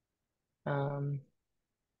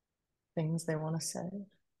things they want to say.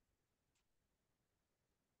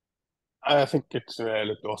 I think it's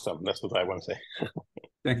looked awesome. That's what I want to say.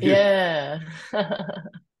 Thank you. Yeah.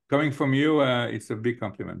 Coming from you, it's a big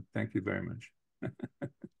compliment. Thank you very much.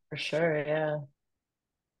 For sure, yeah.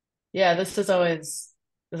 Yeah, this is always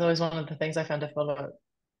one of the things I found difficult about,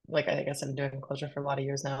 like, I guess I've been doing Clojure for a lot of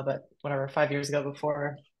years now, but whatever, 5 years ago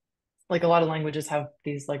before, like a lot of languages have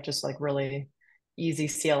these just really easy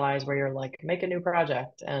CLIs where you're like, make a new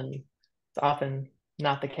project. And it's often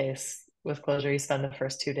not the case with Clojure. You spend the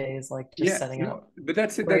first 2 days setting up. But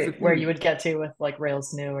that's it. Where you would get to with like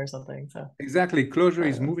Rails new or something. So exactly, Clojure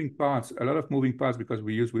is moving parts, a lot of moving parts, because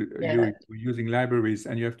we're using libraries,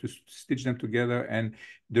 and you have to stitch them together. And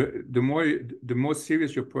the more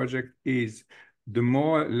serious your project is, the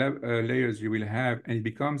more layers you will have, and it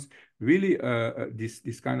becomes really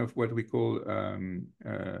this kind of what we call how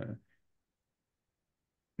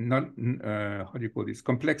do you call this,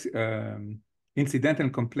 complex incidental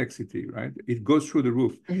complexity, right? It goes through the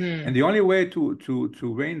roof. And the only way to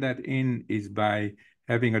rein that in is by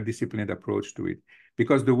having a disciplined approach to it.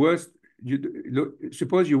 Because the worst,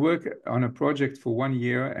 suppose you work on a project for 1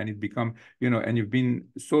 year and it become, and you've been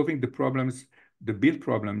solving the build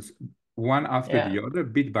problems one after the other,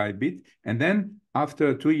 bit by bit. And then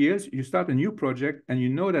after 2 years, you start a new project, and you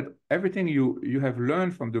know that everything you have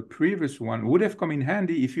learned from the previous one would have come in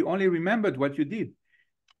handy if you only remembered what you did.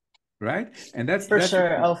 Right, and that's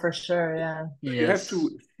sure. Oh, for sure, yeah. You have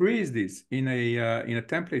to freeze this in a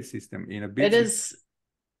template system, in a build.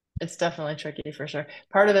 It's definitely tricky for sure.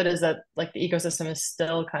 Part of it is that like the ecosystem is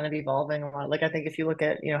still kind of evolving a lot. Like I think if you look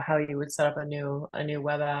at how you would set up a new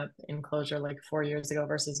web app in Clojure like 4 years ago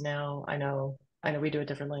versus now, I know we do it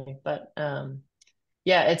differently, but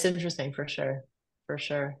yeah, it's interesting for sure.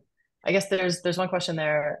 I guess there's one question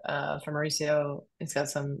there from Mauricio. It's got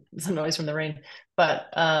some noise from the rain, but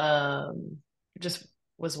just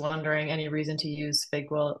was wondering any reason to use fig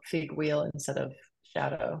wheel instead of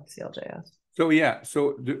Shadow CLJS? So yeah,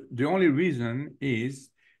 so the only reason is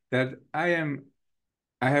that I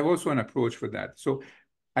have also an approach for that. So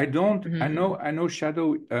I don't, I know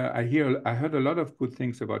Shadow, I heard a lot of good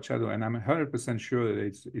things about Shadow, and I'm 100% sure that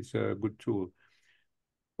it's a good tool.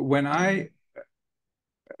 When I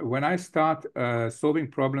start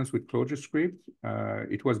solving problems with Clojure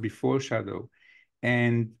it was before Shadow,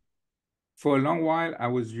 and for a long while I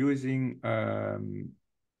was using I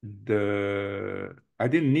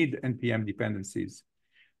didn't need NPM dependencies.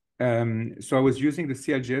 So I was using the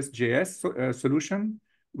CLJS solution,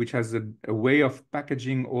 which has a way of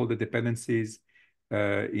packaging all the dependencies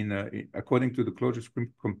according to the Clojureverse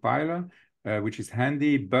compiler, which is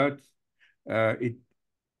handy, but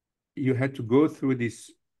you had to go through this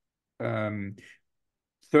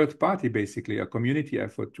third party, basically a community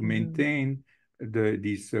effort to maintain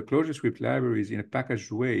these Clojure libraries in a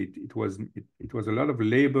packaged way. It was a lot of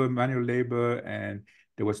labor, manual labor, and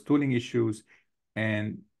there was tooling issues,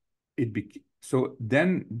 and so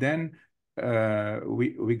then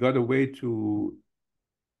we got a way to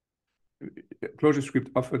Clojure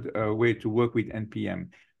offered a way to work with NPM.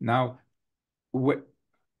 Now,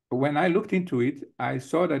 when I looked into it, I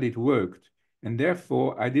saw that it worked, and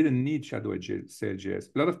therefore I didn't need Shadow CLJS.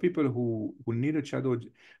 A lot of people who needed Shadow,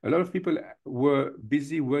 a lot of people were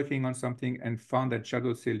busy working on something and found that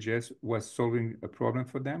Shadow CLJS was solving a problem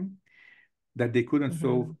for them that they couldn't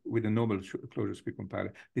solve with a normal Clojure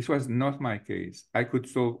compiler. This was not my case. I could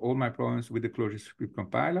solve all my problems with the Clojure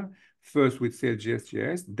compiler, first with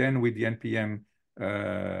CLJS, then with the NPM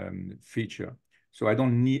feature. So I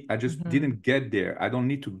just didn't get there. I don't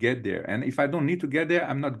need to get there. And if I don't need to get there,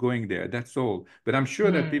 I'm not going there. That's all. But I'm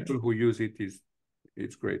sure that people who use it's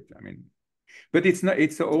great. I mean, but it's not,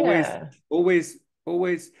 it's always,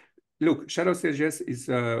 look, Shadow CLJS is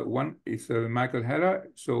Michael Heller.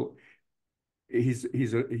 So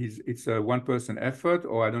it's a one-person effort,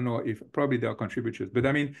 or I don't know if probably there are contributors. But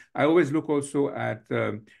I mean, I always look also at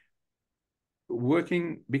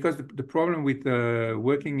working, because the problem with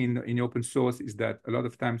working in open source is that a lot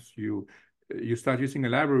of times you start using a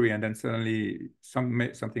library and then suddenly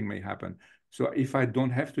something may happen. So if I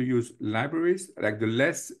don't have to use libraries, like the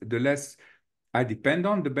less I depend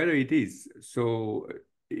on, the better it is. So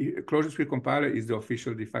Clojure compiler is the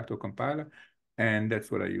official de facto compiler, and that's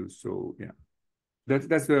what I use. So yeah, that's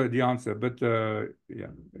the answer. But yeah,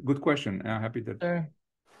 good question. I'm happy that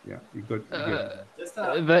yeah, you got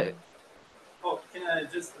but oh, can I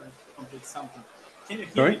just complete something? Can you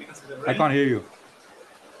hear sorry? me because of the rain? I can't hear you.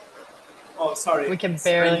 Oh, sorry. We can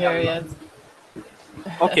barely hear you.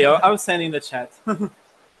 Okay, I was sending the chat.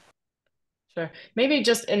 Sure. Maybe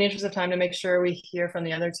just in the interest of time, to make sure we hear from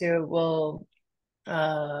the other two, we'll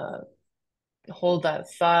hold that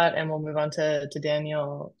thought and we'll move on to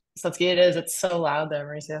Daniel Slutsky. It's so loud there,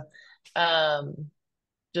 Mauricio.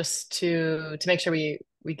 Just to make sure we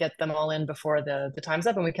get them all in before the time's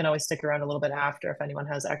up, and we can always stick around a little bit after if anyone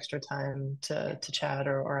has extra time to chat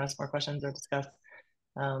or ask more questions or discuss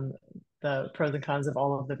the pros and cons of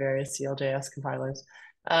all of the various CLJS compilers.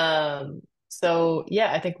 So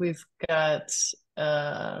yeah, I think we've got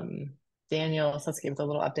Daniel Slutsky with a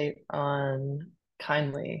little update on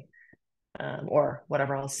Kindly, or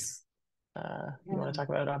whatever else you want to talk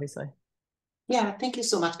about, obviously. Yeah, thank you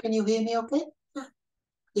so much. Can you hear me okay?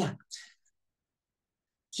 Yeah.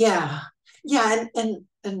 Yeah, and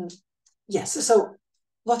yes. So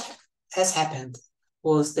what has happened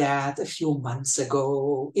was that a few months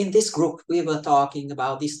ago in this group, we were talking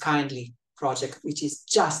about this Kindly project, which is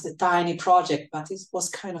just a tiny project, but it was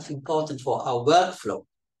kind of important for our workflow.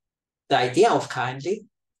 The idea of Kindly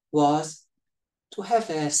was to have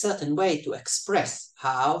a certain way to express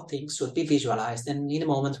how things should be visualized. And in a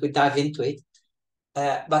moment, we dive into it.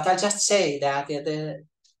 But I'll just say that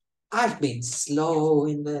I've been slow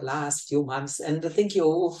in the last few months, and thank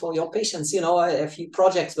you for your patience. You know, a few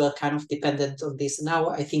projects were kind of dependent on this. Now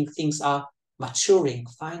I think things are maturing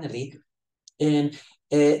finally. And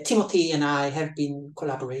Timothy and I have been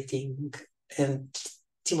collaborating, and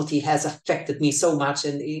Timothy has affected me so much,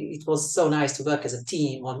 and it was so nice to work as a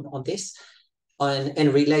team on this,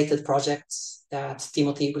 and related projects that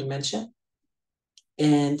Timothy will mention.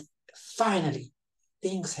 And finally,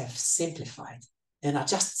 things have simplified and are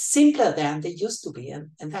just simpler than they used to be.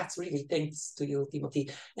 And that's really thanks to you,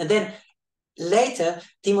 Timothy. And then later,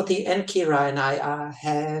 Timothy and Kira and I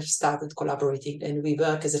have started collaborating, and we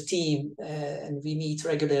work as a team, and we meet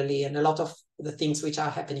regularly. And a lot of the things which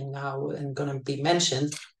are happening now and going to be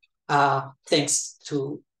mentioned are thanks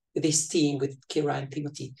to this team with Kira and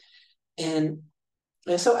Timothy. And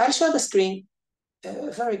so I'll share the screen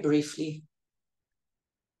very briefly.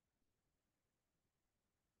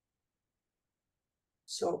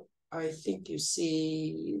 So I think you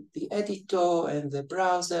see the editor and the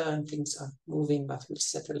browser and things are moving, but we'll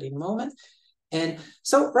settle in a moment. And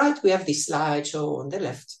so, right, we have this slideshow on the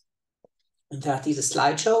left. And that is a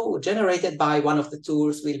slideshow generated by one of the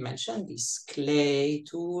tools we'll mention, this Clay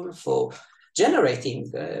tool for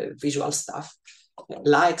generating visual stuff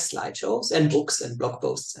like slideshows and books and blog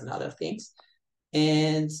posts and other things.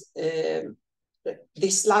 And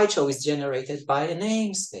this slideshow is generated by a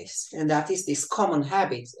namespace. And that is this common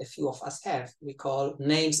habit a few of us have. We call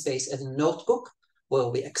namespace as a notebook where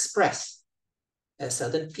we express a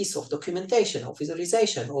certain piece of documentation or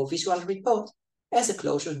visualization or visual report as a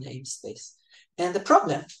Clojure namespace. And the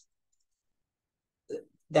problem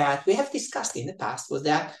that we have discussed in the past was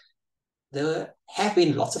that there have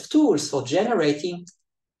been lots of tools for generating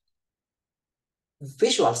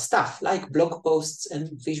visual stuff like blog posts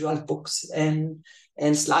and visual books and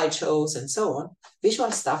slideshows and so on,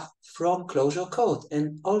 visual stuff from Clojure code.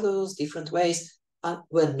 And all those different ways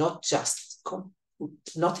were not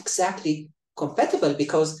exactly compatible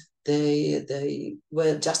because they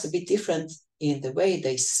were just a bit different in the way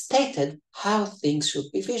they stated how things should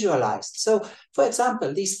be visualized. So, for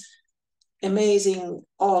example, this amazing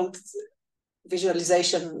old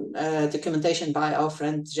visualization documentation by our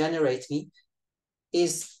friend GenerateMe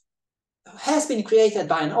has been created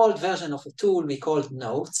by an old version of a tool we called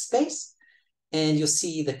NoteSpace. And you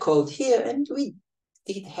see the code here, and we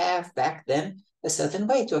did have back then a certain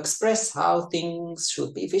way to express how things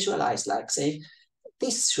should be visualized, like saying,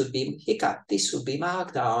 this should be hiccup, this should be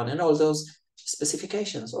markdown, and all those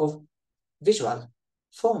specifications of visual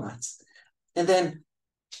formats. And then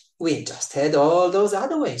we just had all those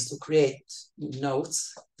other ways to create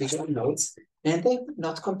notes, visual notes, and they're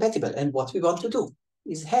not compatible. And what we want to do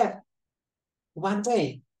is have one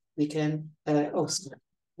way we can, oh, sorry,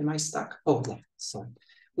 am I stuck? Oh, yeah, sorry.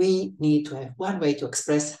 We need to have one way to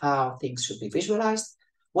express how things should be visualized,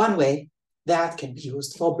 one way that can be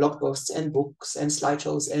used for blog posts and books and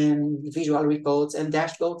slideshows and visual reports and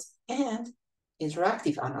dashboards and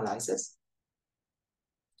interactive analyzers.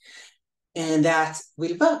 And that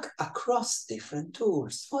will work across different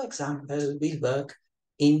tools. For example, will work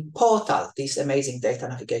in Portal, this amazing data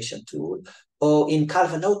navigation tool, or in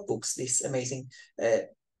Canva Notebooks, this amazing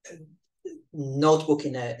notebook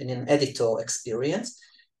in an editor experience,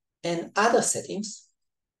 and other settings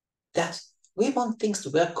that we want things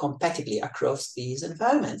to work compatibly across these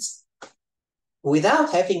environments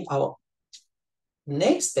without having our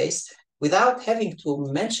namespace, without having to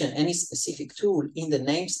mention any specific tool in the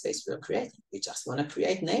namespace we're creating. We just want to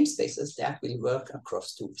create namespaces that will work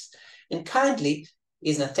across tools. And Kindly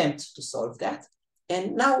is an attempt to solve that.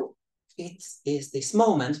 And now it is this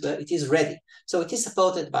moment where it is ready. So it is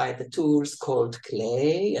supported by the tools called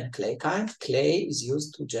Clay and Claykind. Clay is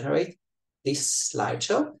used to generate this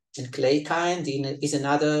slideshow, and Claykind is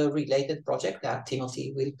another related project that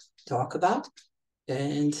Timothy will talk about.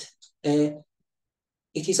 And it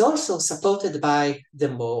is also supported by the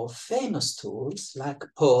more famous tools like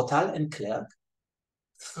Portal and Clerk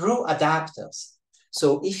through adapters.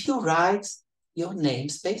 So if you write your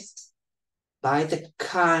namespace by the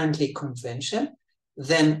Kindly convention,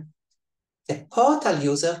 then a Portal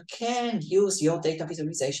user can use your data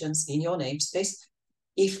visualizations in your namespace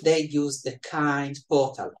if they use the Kind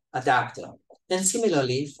Portal adapter. And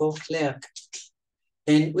similarly for Clerk.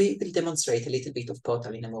 And we will demonstrate a little bit of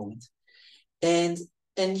Portal in a moment. And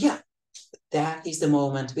yeah, that is the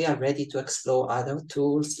moment we are ready to explore other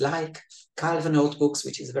tools like Canva Notebooks,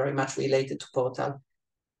 which is very much related to Portal.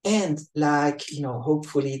 And like,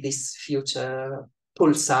 hopefully this future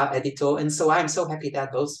Pulsar editor. And so I'm so happy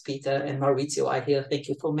that both Peter and Maurizio are here. Thank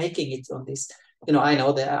you for making it on this. I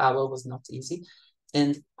know the hour was not easy.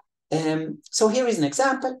 And so here is an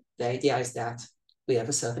example. The idea is that we have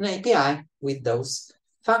a certain API with those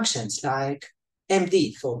functions like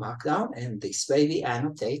MD for Markdown. And this way we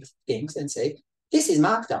annotate things and say, this is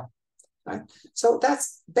Markdown. Right? So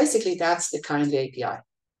that's the Kindly API.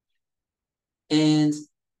 And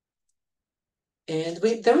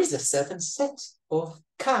there is a certain set of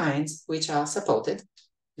kinds which are supported,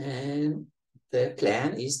 and the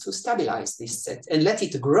plan is to stabilize this set and let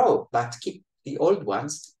it grow, but keep the old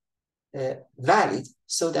ones valid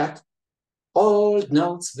so that all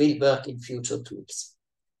nodes will work in future tools.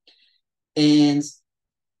 And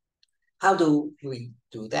how do we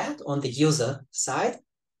do that on the user side?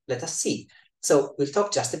 Let us see. So we'll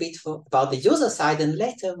talk just a bit about the user side, and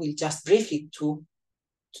later we'll just briefly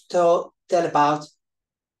tell about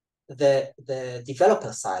the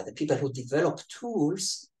developer side, the people who develop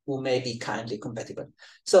tools who may be Kindly compatible.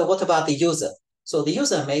 So what about the user? So the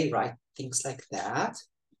user may write things like that,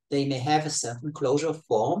 they may have a certain Clojure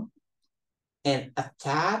form and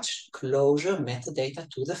attach Clojure metadata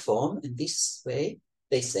to the form. And this way,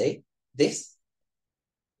 they say this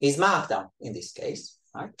is Markdown in this case,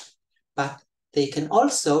 right? But they can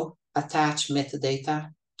also attach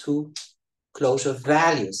metadata to Clojure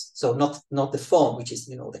values. So not the form, which is,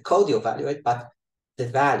 the code you evaluate, but the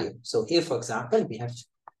value. So here, for example, we have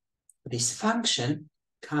this function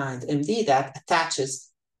kindmd that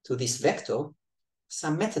attaches to this vector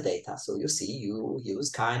some metadata. So you see, you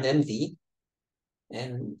use kindmd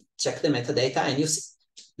and check the metadata, and you see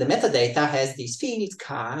the metadata has this field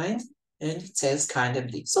kind, and it says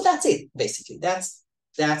kindmd. So that's it, basically. That's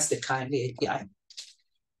the kindly API.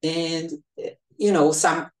 And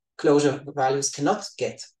some Clojure values cannot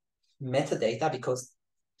get metadata because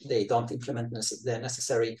they don't implement the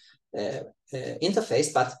necessary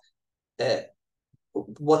interface. But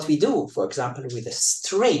what we do, for example, with a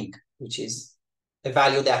string, which is a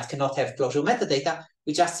value that cannot have Clojure metadata,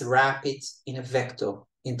 we just wrap it in a vector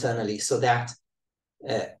internally so that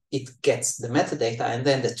it gets the metadata, and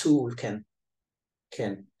then the tool can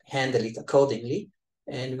handle it accordingly.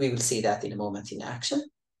 And we will see that in a moment in action.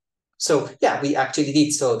 So yeah, we actually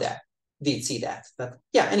did see that. But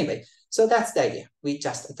yeah, anyway, so that's the idea. We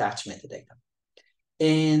just attach metadata.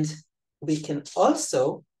 And we can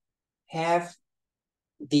also have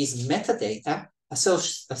these metadata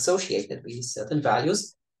associated with certain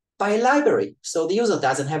values by a library. So the user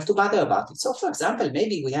doesn't have to bother about it. So for example,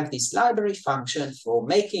 maybe we have this library function for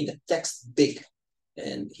making the text big.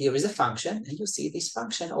 And here is a function, and you see this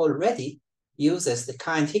function already uses the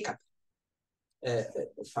kind hiccup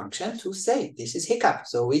function to say this is hiccup.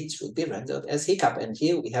 So it should be rendered as hiccup. And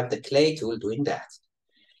here we have the Clay tool doing that.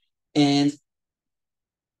 And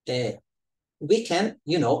we can,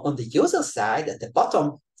 on the user side, at the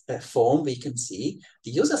bottom form, we can see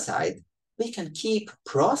the user side, we can keep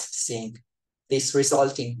processing this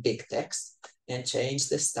resulting big text and change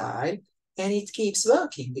the style. And it keeps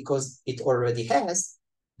working because it already has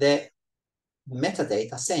the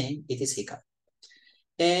metadata saying it is hiccup.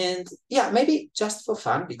 And yeah, maybe just for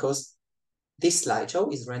fun, because this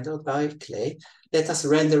slideshow is rendered by Clay, let us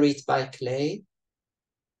render it by Clay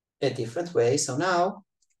a different way. So now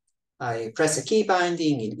I press a key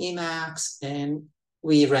binding in Emacs, and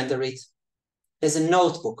we render it as a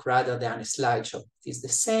notebook rather than a slideshow. It is the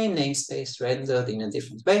same namespace rendered in a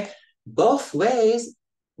different way. Both ways,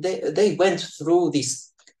 they went through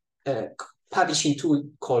this publishing tool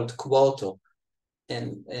called Quoto.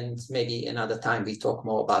 And maybe another time we talk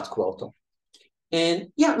more about Quoto. And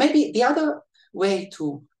yeah, maybe the other way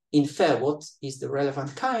to infer what is the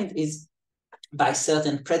relevant kind is by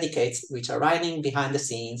certain predicates which are running behind the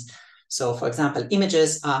scenes. So for example,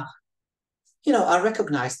 images are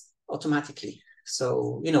recognized automatically.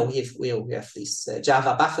 So, we have this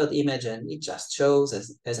Java buffered image, and it just shows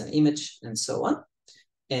as an image and so on.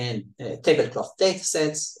 And tablecloth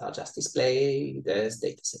datasets are just displayed as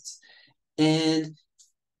datasets. And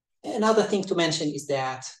another thing to mention is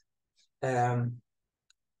that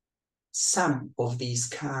some of these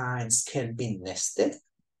kinds can be nested.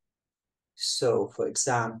 So, for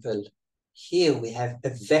example, here we have a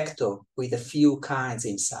vector with a few kinds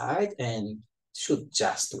inside, and it should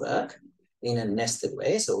just work in a nested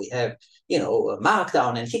way. So we have,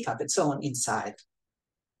 Markdown and hiccup and so on inside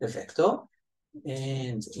the vector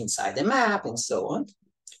and inside the map and so on.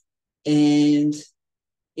 And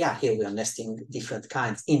yeah, here we are nesting different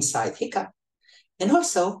kinds inside hiccup. And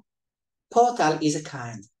also, portal is a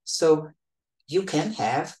kind. So you can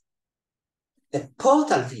have a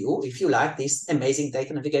portal view, if you like, this amazing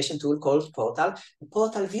data navigation tool called Portal, a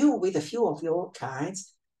portal view with a few of your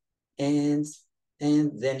kinds, and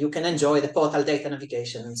then you can enjoy the portal data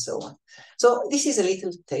navigation and so on. So this is a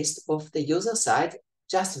little taste of the user side,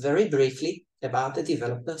 just very briefly about the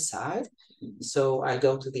developer side. So I'll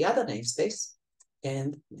go to the other namespace.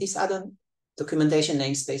 And this other documentation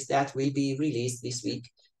namespace that will be released this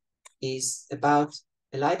week is about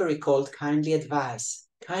a library called Kindly Advice.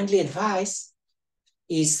 Kindly Advice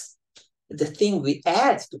is the thing we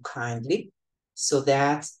add to Kindly so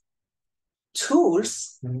that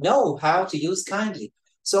tools know how to use Kindly.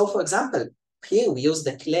 So for example, here we use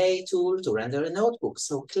the Clay tool to render a notebook.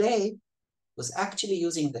 So Clay was actually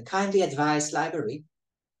using the Kindly Advice library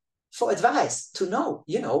for advice to know,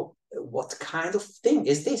 what kind of thing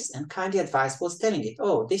is this? And Kindly Advice was telling it,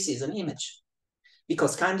 oh, this is an image.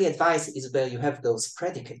 Because Kindly Advice is where you have those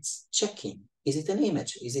predicates checking. Is it an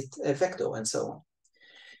image? Is it a vector? And so on.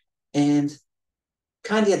 And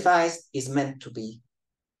Kindly Advice is meant to be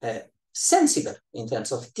sensible in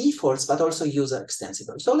terms of defaults, but also user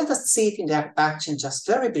extensible. So let us see it in action just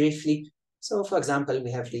very briefly So for example,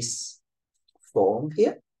 we have this form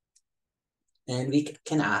here, and we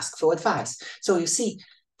can ask for advice. So you see,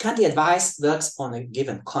 Kindly advice works on a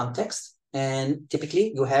given context, and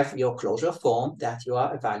typically you have your Clojure form that you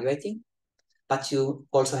are evaluating, but you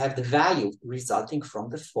also have the value resulting from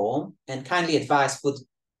the form, and Kindly advice would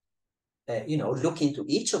look into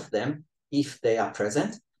each of them if they are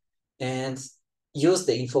present and use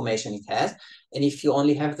the information it has. And if you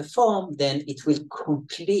only have the form, then it will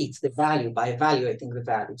complete the value by evaluating the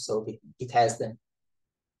value. So it has the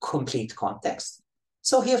complete context.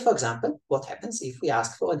 So here, for example, what happens if we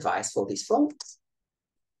ask for advice for this form?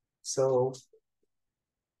 So,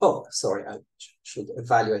 oh, sorry, I should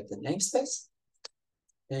evaluate the namespace.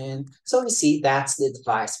 And so we see that's the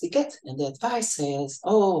advice we get. And the advice says,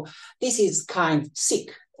 oh, this is kind sick.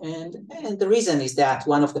 And the reason is that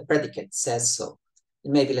one of the predicates says so.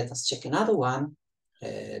 And maybe let us check another one.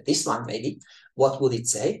 This one, maybe. What would it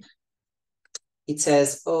say? It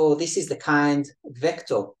says, oh, this is the kind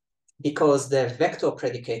vector, because the vector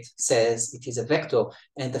predicate says it is a vector,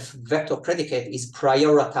 and the vector predicate is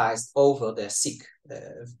prioritized over the sick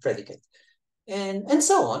predicate, and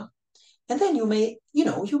so on. And then you may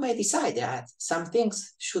decide that some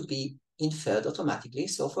things should be inferred automatically.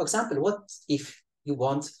 So for example, what if you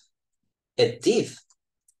want a div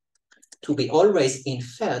to be always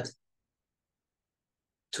inferred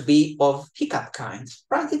to be of hiccup kind,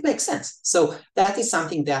 right? It makes sense. So that is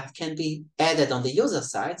something that can be added on the user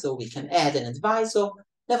side. So we can add an advisor,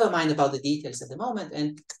 never mind about the details at the moment.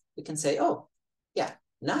 And we can say, oh, yeah,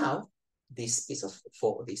 now this piece of,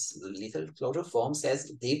 for this little Clojure form says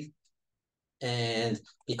div. And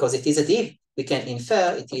because it is a div, we can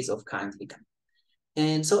infer it is of kind hiccup.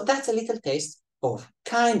 And so that's a little taste of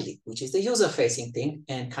Kindly, which is the user-facing thing,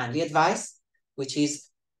 and Kindly advice, which is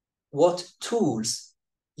what tools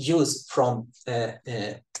use from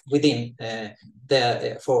within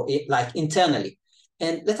internally.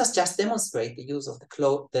 And let us just demonstrate the use of the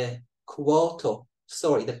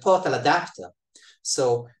portal adapter.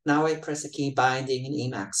 So now I press a key binding in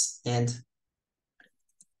Emacs, and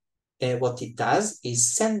what it does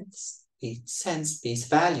is it sends this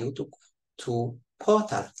value to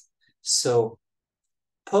Portal. So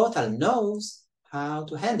Portal knows how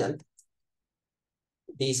to handle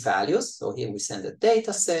these values. So here we send a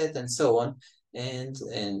data set and so on, and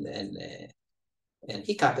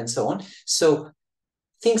hiccup and so on. So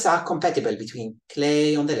things are compatible between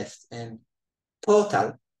Clay on the left and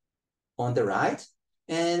Portal on the right.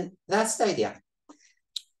 And that's the idea.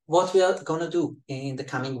 What we are going to do in the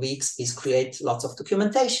coming weeks is create lots of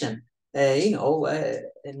documentation,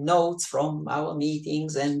 notes from our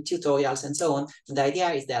meetings and tutorials and so on. And the idea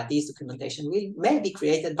is that these documentation may be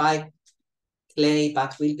created by Clay,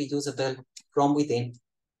 but will be usable from within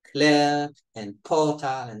Claire and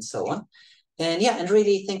Portal and so on. And yeah, and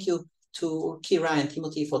really thank you to Kira and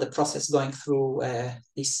Timothy for the process going through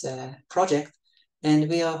this project. And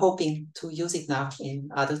we are hoping to use it now in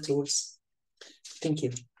other tools. Thank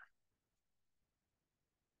you.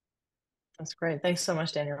 That's great. Thanks so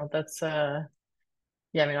much, Daniel. That's yeah,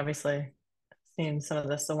 I mean, obviously seen some of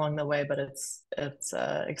this along the way, but it's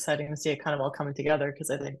exciting to see it kind of all coming together, because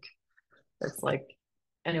I think it's like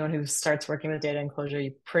anyone who starts working with data in Clojure,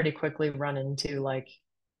 you pretty quickly run into like,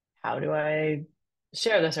 how do I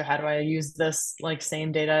share this, or how do I use this like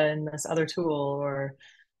same data in this other tool, or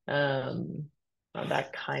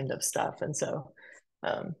that kind of stuff. And so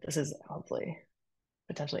this is hopefully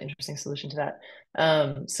potentially interesting solution to that.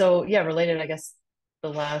 So yeah, related, I guess the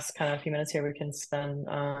last kind of few minutes here we can spend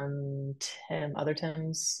on other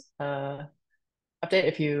Tim's update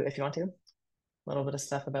if you want to. A little bit of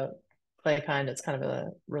stuff about Claykind. It's kind of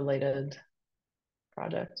a related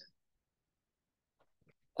project.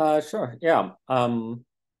 Sure. Yeah.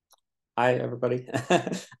 Hi everybody.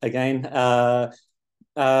 Again.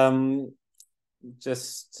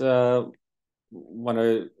 Just want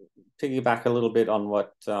to piggyback a little bit on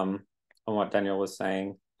what Daniel was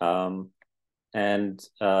saying, and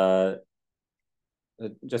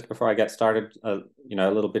just before I get started, a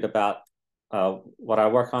little bit about what I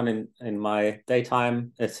work on in my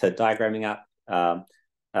daytime. It's a diagramming app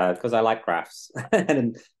because I like graphs,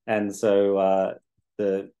 and so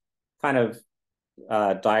the kind of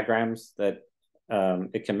diagrams that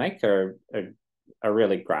it can make are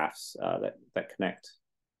really graphs that connect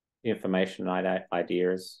information and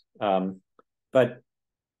ideas. But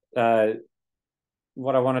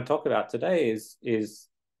what I want to talk about today is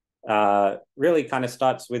really kind of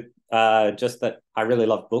starts with just that I really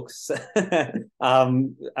love books. I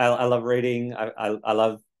love reading. I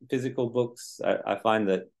love physical books. I find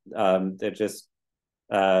that they're just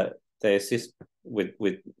they assist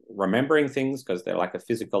with remembering things because they're like a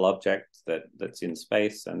physical object that's in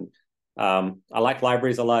space. And I like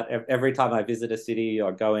libraries a lot. Every time I visit a city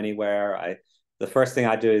or go anywhere, the first thing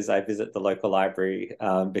I do is I visit the local library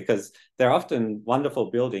because they're often wonderful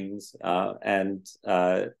buildings and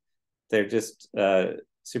they're just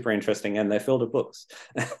super interesting and they're filled with books.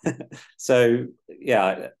 So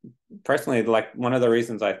yeah, personally, like one of the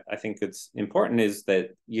reasons I think it's important is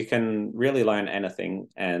that you can really learn anything,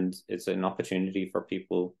 and it's an opportunity for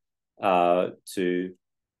people to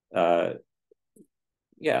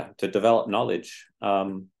develop knowledge.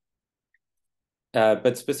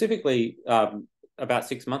 But specifically, about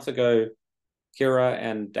 6 months ago, Kira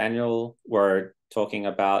and Daniel were talking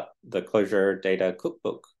about the Clojure data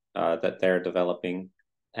cookbook that they're developing,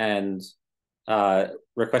 and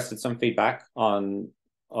requested some feedback on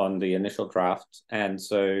the initial draft. And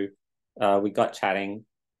so we got chatting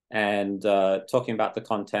and talking about the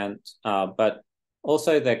content, but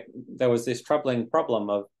also that there was this troubling problem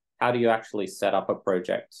of how do you actually set up a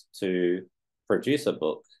project to produce a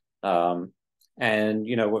book? And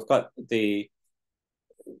we've got the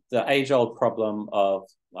age-old problem of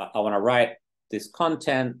I want to write this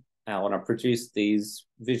content, I want to produce these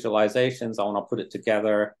visualizations, I want to put it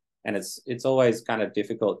together, and it's always kind of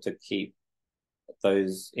difficult to keep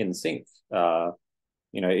those in sync. If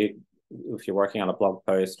you're working on a blog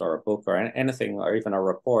post or a book or anything, or even a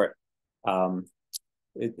report,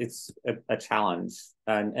 it's a challenge.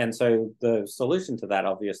 And so the solution to that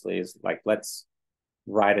obviously is like, let's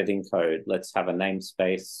write it in code. Let's have a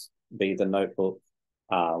namespace be the notebook.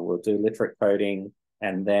 We'll do literate coding,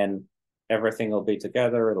 and then everything will be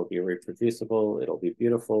together. It'll be reproducible. It'll be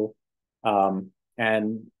beautiful.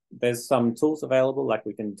 And there's some tools available, like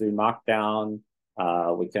we can do Markdown.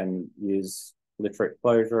 We can use literate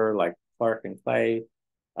Clojure like Clark and Clay.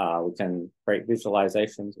 We can create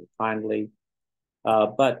visualizations with Kindly.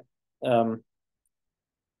 But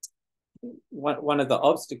one of the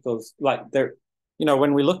obstacles, like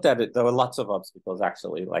when we looked at it, there were lots of obstacles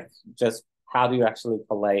actually, like just how do you actually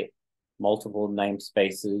collate multiple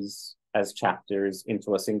namespaces as chapters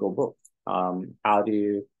into a single book? How do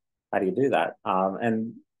you do that?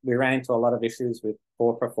 And we ran into a lot of issues with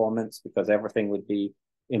poor performance because everything would be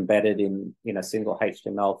embedded in a single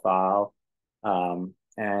HTML file.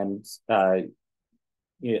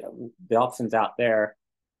 The options out there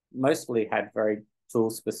mostly had very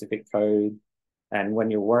tool-specific code, and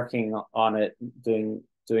when you're working on it, doing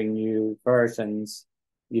new versions,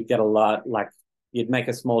 you'd get a lot, like you'd make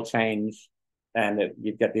a small change and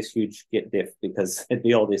you'd get this huge git diff because it'd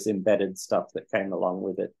be all this embedded stuff that came along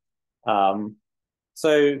with it.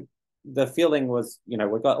 So the feeling was,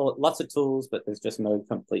 we've got lots of tools, but there's just no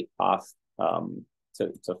complete path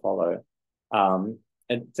to follow. And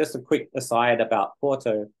just a quick aside about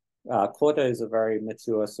Quarto. Quarto is a very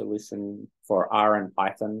mature solution for R and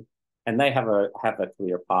Python, and they have a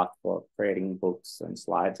clear path for creating books and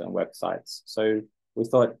slides and websites. So we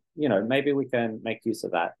thought, maybe we can make use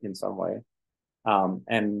of that in some way.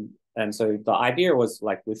 And so the idea was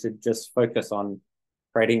like we should just focus on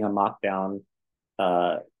creating a Markdown,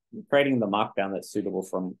 creating the Markdown that's suitable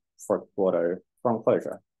for Quarto from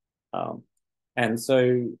Clojure. And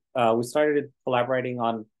so we started collaborating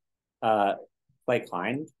on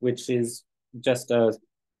Claykind, which is just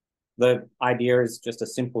the idea is just a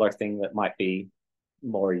simpler thing that might be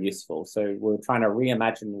more useful. So we're trying to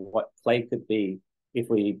reimagine what Clay could be if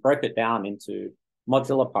we broke it down into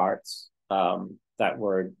modular parts that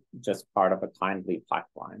were just part of a Kindly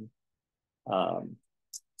pipeline.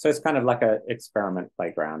 So it's kind of like an experiment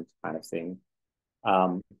playground kind of thing.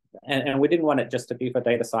 And we didn't want it just to be for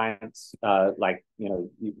data science. You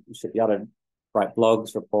should be able to write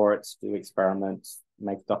blogs, reports, do experiments,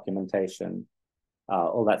 make documentation,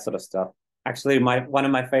 all that sort of stuff. Actually, one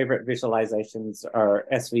of my favorite visualizations are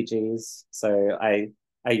SVGs. So I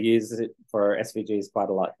use it for SVGs quite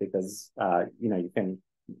a lot because you can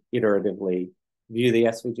iteratively view the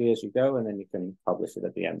SVG as you go, and then you can publish it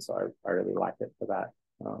at the end. So I really like it for that.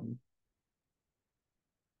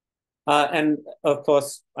 And of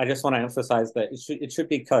course, I just want to emphasize that it should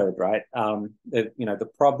be code, right? The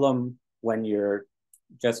problem when you're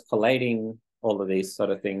just collating all of these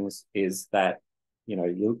sort of things is that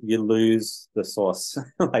you lose the source.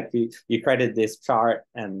 Like you created this chart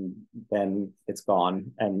and then it's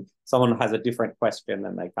gone, and someone has a different question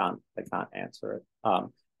and they can't answer it.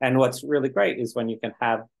 And what's really great is when you can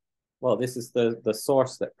have, well, this is the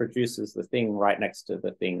source that produces the thing right next to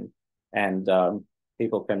the thing, and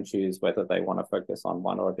people can choose whether they want to focus on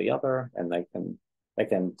one or the other, and they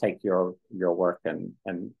can take your work and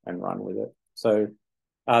run with it. So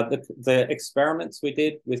the experiments we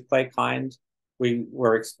did with Claykind we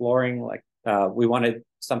were exploring, like, we wanted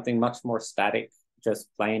something much more static, just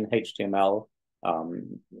plain HTML,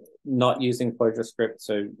 not using Clojure script.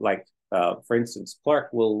 So like, for instance, Clerk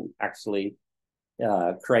will actually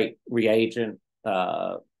create reagent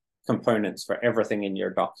components for everything in your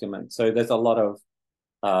document. So there's a lot of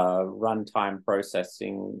runtime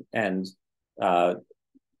processing and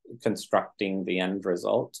constructing the end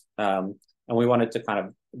result. And we wanted to kind of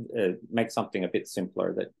make something a bit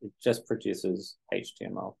simpler that it just produces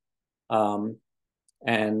HTML.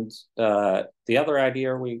 And the other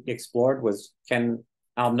idea we explored was, can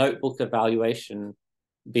our notebook evaluation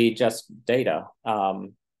be just data?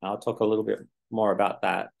 I'll talk a little bit more about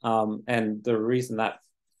that. And the reason that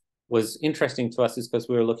was interesting to us is because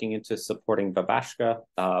we were looking into supporting Babashka,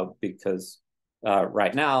 because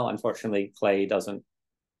right now, unfortunately, Clay doesn't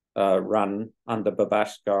run under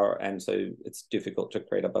Babashka, and so it's difficult to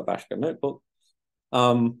create a Babashka notebook.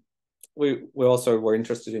 We also were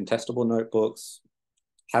interested in testable notebooks,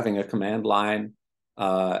 having a command line,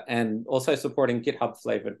 and also supporting GitHub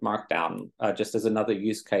flavored Markdown, just as another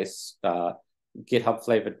use case. GitHub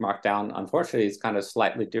flavored Markdown, unfortunately, is kind of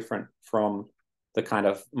slightly different from the kind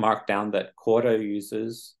of Markdown that Cordo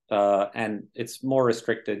uses, and it's more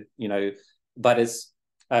restricted, you know, but it's,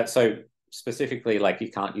 so specifically, like, you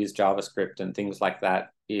can't use JavaScript and things like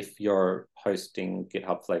that if you're hosting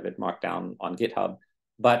GitHub flavored Markdown on GitHub.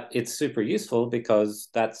 But it's super useful because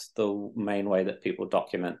that's the main way that people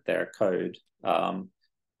document their code.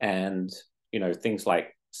 And, you know, things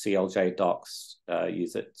like CLJ docs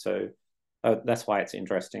use it. So that's why it's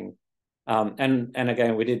interesting. And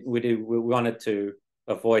again, we wanted to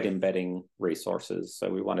avoid embedding resources. So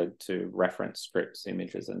we wanted to reference scripts,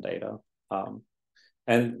 images, and data.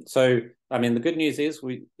 And so, I mean, the good news is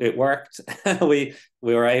it worked. we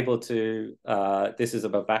were able to, this is a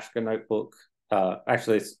Babashka notebook.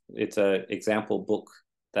 Actually, it's an example book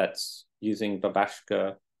that's using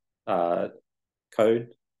Babashka code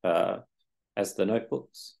as the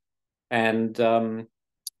notebooks. And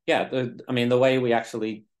yeah, I mean, the way we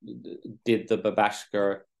actually did the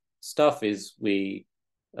Babashka stuff is we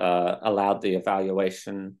allowed the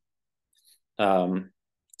evaluation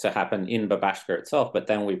to happen in Babashka itself, but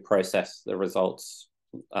then we process the results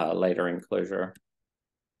later in Clojure.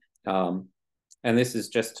 And this is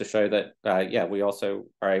just to show that, yeah, we also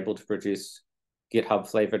are able to produce GitHub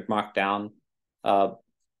flavored Markdown.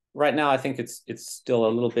 Right now, I think it's still a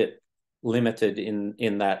little bit limited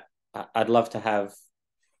in that I'd love to have,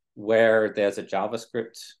 where there's a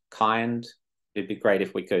JavaScript kind, it'd be great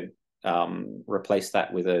if we could replace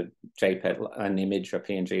that with a JPEG, an image, or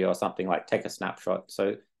PNG, or something, like take a snapshot.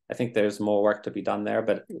 So I think there's more work to be done there,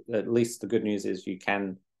 but at least the good news is you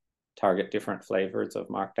can target different flavors of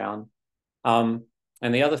Markdown. And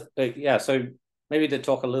the other, yeah, so maybe to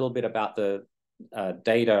talk a little bit about the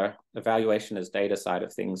data evaluation as data side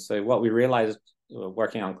of things. So what we realized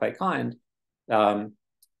working on Claykind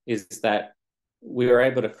is that we were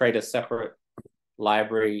able to create a separate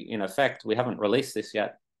library. In effect, we haven't released this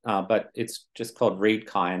yet, but it's just called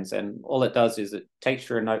readkinds. And all it does is it takes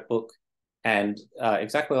your notebook and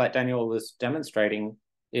exactly like Daniel was demonstrating,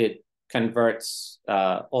 it converts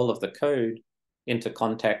all of the code into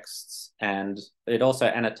contexts, and it also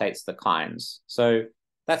annotates the kinds. So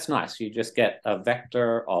that's nice. You just get a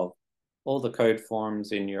vector of all the code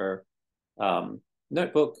forms in your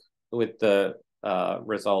notebook with the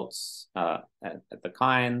results at the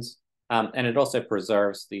kinds. And it also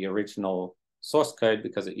preserves the original source code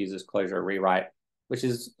because it uses Clojure rewrite, which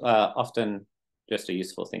is often just a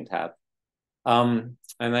useful thing to have. And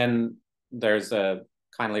then there's a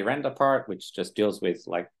kindly render part, which just deals with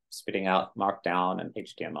like spitting out Markdown and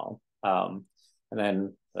HTML. And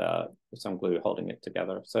then some glue holding it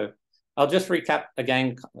together. So I'll just recap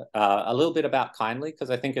again a little bit about Kindly, because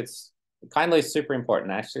I think Kindly is super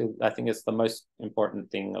important. Actually, I think it's the most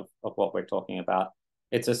important thing of what we're talking about.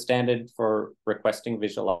 It's a standard for requesting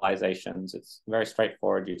visualizations. It's very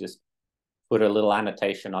straightforward. You just put a little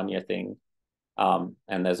annotation on your thing. And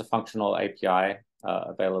there's a functional API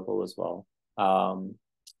available as well.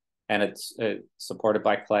 And it's supported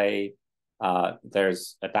by Clay.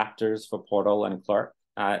 There's adapters for Portal and Clerk.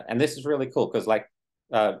 And this is really cool because, like,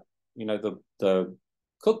 you know, the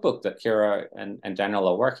cookbook that Kira and Daniel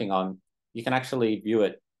are working on, you can actually view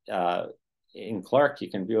it in Clerk, you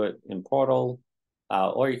can view it in Portal,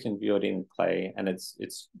 or you can view it in Clay. And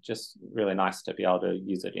it's just really nice to be able to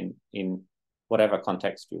use it in whatever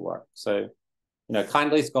context you work. So, you know,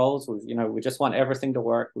 Kindly's goals, you know, we just want everything to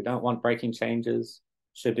work. We don't want breaking changes.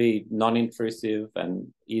 Should be non-intrusive and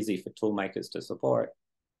easy for tool makers to support.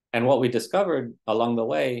 And what we discovered along the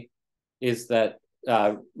way is that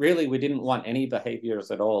really, we didn't want any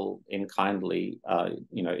behaviors at all in Kindly.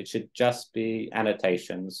 You know, it should just be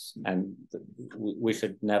annotations, and we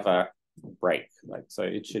should never break. Like, so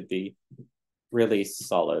it should be really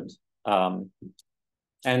solid.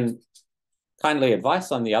 And Kindly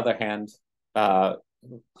advice, on the other hand,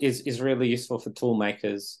 is really useful for tool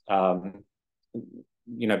makers.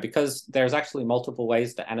 You know, because there's actually multiple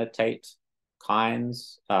ways to annotate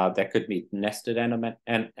kinds. There could be nested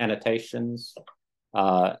annotations.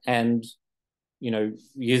 And, you know,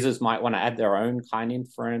 users might want to add their own kind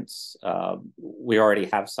inference. We already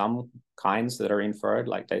have some kinds that are inferred,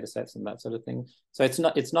 like datasets and that sort of thing. So it's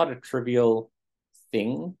not a trivial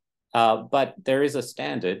thing, but there is a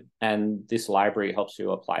standard, and this library helps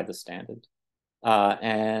you apply the standard.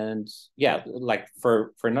 And yeah, like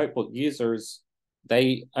for notebook users,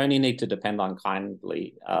 they only need to depend on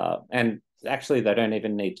Kindly. And actually, they don't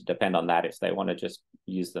even need to depend on that if they want to just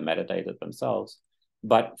use the metadata themselves.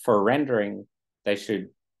 But for rendering, they should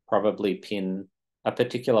probably pin a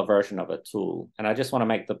particular version of a tool. And I just want to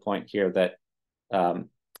make the point here that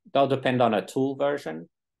they'll depend on a tool version,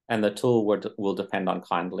 and the tool will depend on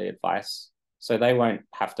Kindly advice. So they won't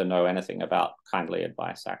have to know anything about Kindly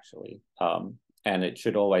advice, actually. And it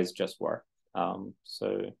should always just work.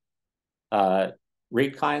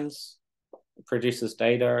 ReadKinds produces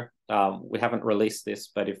data. We haven't released this,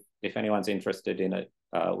 but if anyone's interested in it,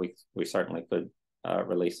 we certainly could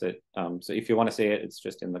release it. So if you want to see it, it's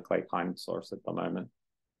just in the Claykind source at the moment.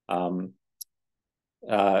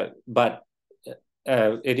 But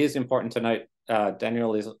it is important to note,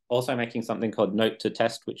 Daniel is also making something called Note to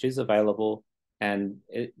Test, which is available. And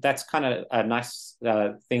that's kind of a nice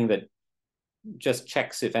thing that just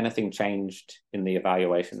checks if anything changed in the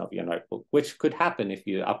evaluation of your notebook, which could happen if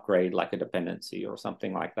you upgrade like a dependency or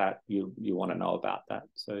something like that. You want to know about that.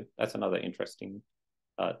 So that's another interesting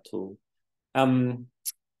tool.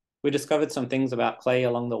 We discovered some things about Clay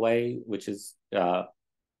along the way, which is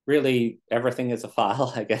really everything is a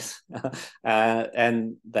file, I guess,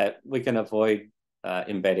 and that we can avoid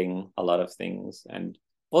embedding a lot of things, and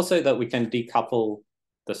also that we can decouple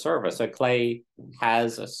the server. So Clay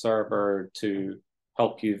has a server to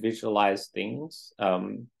help you visualize things.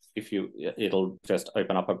 It'll just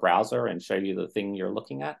open up a browser and show you the thing you're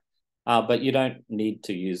looking at. But you don't need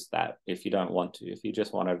to use that if you don't want to. If you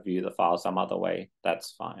just want to view the file some other way,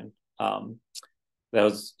 that's fine. There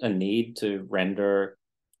was a need to render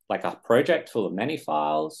like a project full of many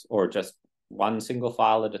files, or just one single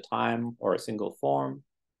file at a time, or a single form.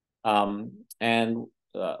 And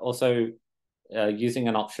also using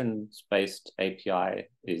an options-based API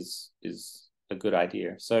is a good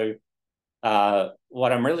idea. So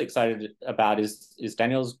what I'm really excited about is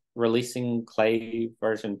Daniel's releasing Clay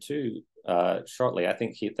version 2 shortly. I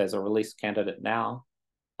think there's a release candidate now.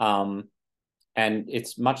 And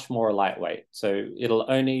it's much more lightweight. So it'll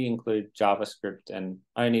only include JavaScript and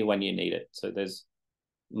only when you need it. So there's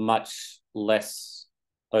much less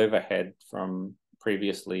overhead from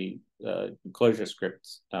previously. Clojure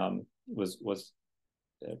scripts was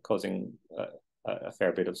causing a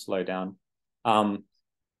fair bit of slowdown.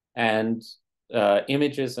 And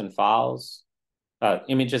images and files,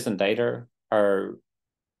 images and data are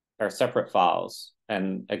separate files.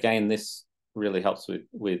 And again, this really helps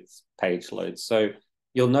with page loads. So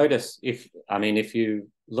you'll notice if you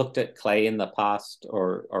looked at Clay in the past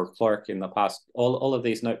or Clerk in the past, all of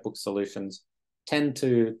these notebook solutions tend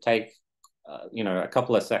to take a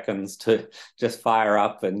couple of seconds to just fire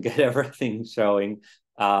up and get everything showing.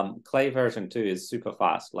 Clay version 2 is super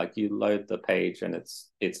fast. Like, you load the page and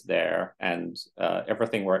it's there, and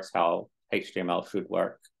everything works how HTML should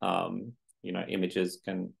work. Images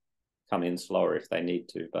can come in slower if they need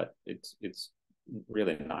to, but it's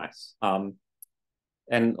really nice.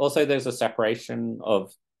 And also there's a separation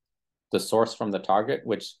of the source from the target,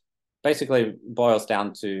 which basically boils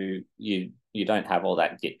down to you don't have all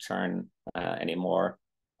that git churn anymore,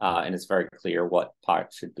 and it's very clear what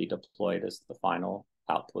part should be deployed as the final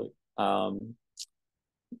output.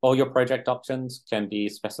 All your project options can be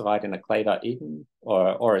specified in a clay.eden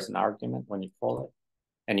or as an argument when you call it,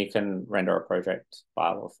 and you can render a project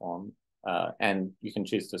file or form, and you can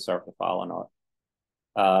choose to serve the file or not.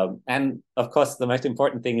 And of course, the most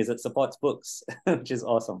important thing is it supports books, which is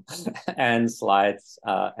awesome, and slides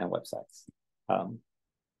and websites.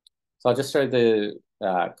 So I'll just show the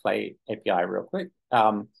Clay API real quick.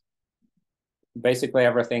 Basically,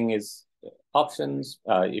 everything is options.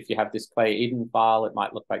 If you have this Clay Eden file, it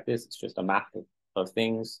might look like this. It's just a map of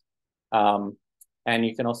things. And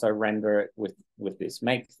you can also render it with this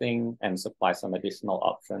make thing and supply some additional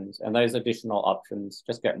options. And those additional options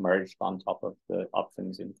just get merged on top of the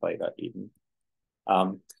options in Clay.eden.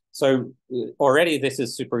 So already this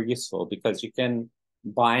is super useful because you can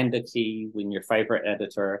bind a key in your favorite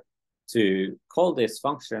editor to call this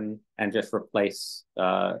function and just replace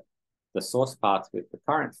the source path with the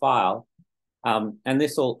current file. And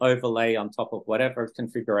this will overlay on top of whatever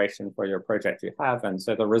configuration for your project you have. And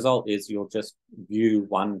so the result is you'll just view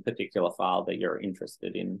one particular file that you're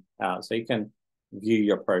interested in. So you can view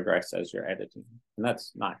your progress as you're editing, and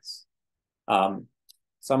that's nice.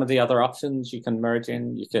 Some of the other options you can merge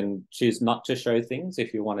in, you can choose not to show things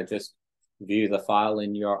if you want to just view the file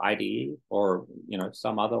in your IDE or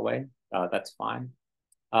some other way, that's fine.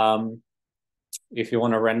 If you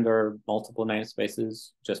want to render multiple namespaces,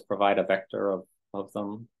 just provide a vector of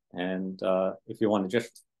them. And if you want to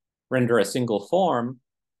just render a single form,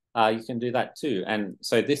 you can do that too. And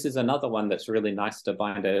so this is another one that's really nice to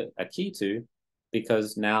bind a key to,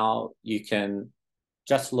 because now you can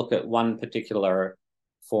just look at one particular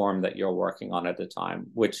form that you're working on at a time,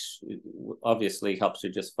 which obviously helps you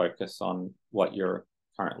just focus on what you're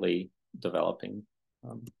currently developing.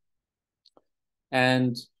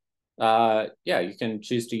 Yeah, you can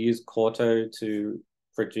choose to use Quarto to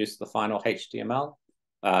produce the final HTML.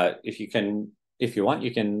 If you want,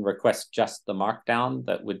 you can request just the markdown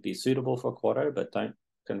that would be suitable for Quarto, but don't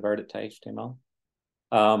convert it to HTML.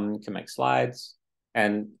 You can make slides,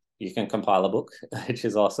 and you can compile a book, which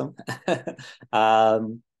is awesome.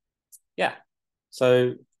 Yeah,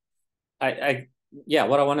 so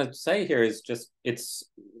what I wanted to say here is just it's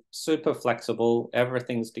super flexible.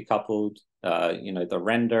 Everything's decoupled. The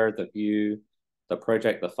render, the view, the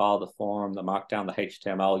project, the file, the form, the markdown, the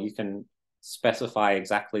HTML. You can specify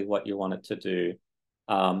exactly what you want it to do.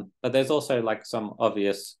 But there's also like some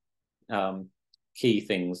obvious key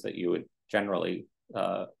things that you would generally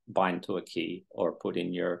bind to a key or put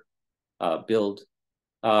in your build.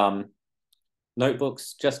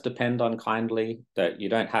 Notebooks just depend on Kindly, that you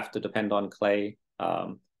don't have to depend on Clay.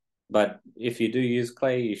 But if you do use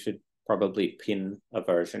Clay, you should probably pin a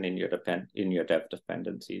version in your dev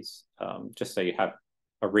dependencies, just so you have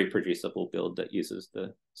a reproducible build that uses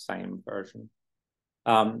the same version.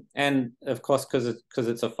 And of course, because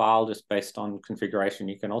it's a file just based on configuration,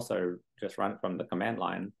 you can also just run it from the command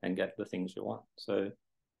line and get the things you want. So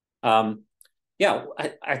yeah,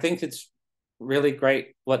 I think it's really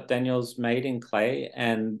great what Daniel's made in Clay,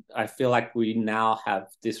 and I feel like we now have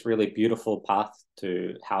this really beautiful path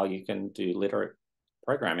to how you can do literate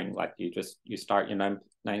programming. Like you start your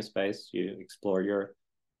namespace, you explore your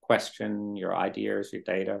question, your ideas, your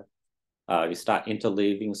data, you start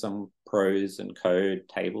interleaving some prose and code,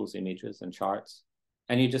 tables, images, and charts,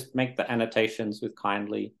 and you just make the annotations with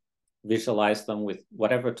Kindly, visualize them with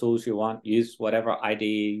whatever tools you want, use whatever IDE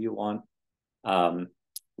you want.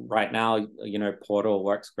 Right now, Portal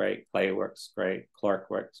works great, Clay works great, Clerk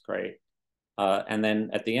works great. And then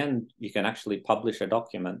at the end, you can actually publish a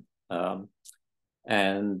document.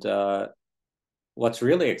 What's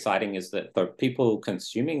really exciting is that the people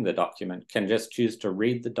consuming the document can just choose to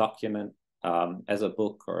read the document as a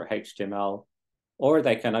book or HTML, or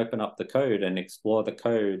they can open up the code and explore the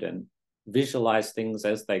code and visualize things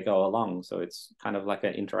as they go along. So it's kind of like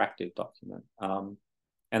an interactive document.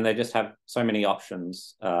 And they just have so many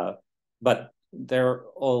options, but they're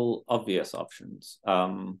all obvious options.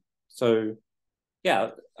 So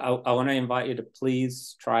yeah, I want to invite you to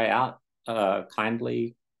please try out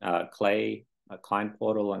Kindly, Clay, Kind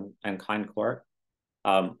Portal, and Kind Clerk.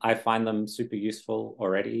 I find them super useful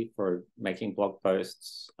already for making blog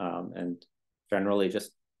posts and generally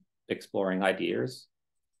just exploring ideas.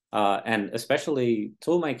 And especially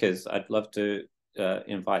toolmakers, I'd love to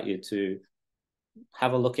invite you to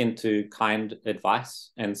have a look into Kind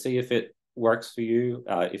advice and see if it works for you.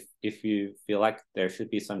 If you feel like there should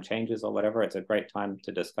be some changes or whatever, it's a great time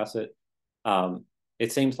to discuss it.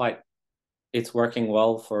 It seems like it's working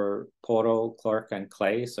well for Portal, Clerk, and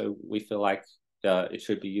Clay, so we feel like it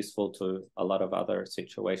should be useful to a lot of other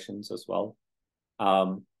situations as well.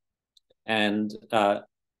 Yeah,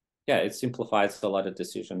 it simplifies a lot of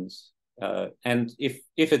decisions. And if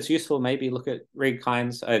it's useful, maybe look at Read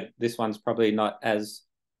Kinds. This one's probably not as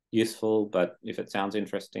useful, but if it sounds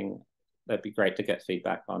interesting, that'd be great to get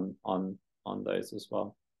feedback on those as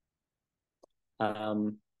well.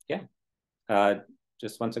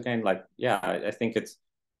 Just once again, I think it's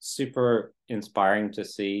super inspiring to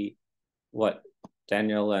see what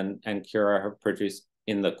Daniel and Kira have produced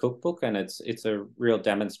in the cookbook, and it's a real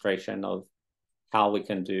demonstration of how we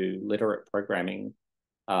can do literate programming.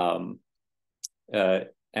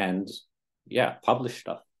 And yeah, publish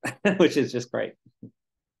stuff, which is just great.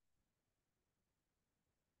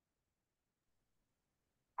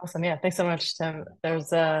 Awesome. Yeah. Thanks so much, Tim.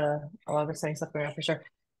 There's a lot of exciting stuff going on for sure.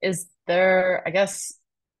 Is there, I guess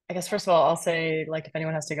first of all, I'll say, like, if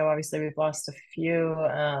anyone has to go, obviously we've lost a few.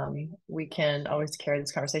 We can always carry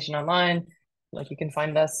this conversation online. Like, you can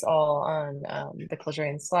find us all on the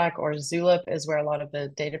Clojure Slack, or Zulip is where a lot of the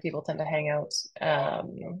data people tend to hang out.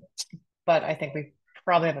 But I think we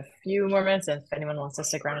probably have a few more minutes if anyone wants to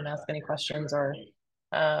stick around and ask any questions or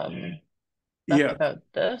stuff about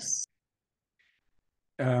this.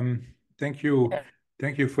 Thank you.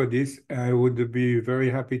 Thank you for this. I would be very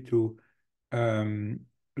happy to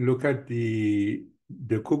look at the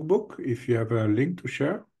cookbook if you have a link to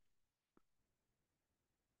share.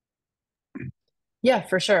 Yeah,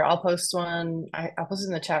 for sure. I'll post one. I'll post it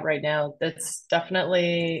in the chat right now. It's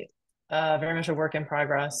definitely very much a work in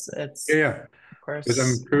progress. It's of course, but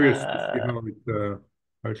I'm curious to see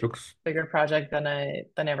how it looks. Bigger project than I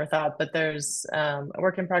ever thought. But there's a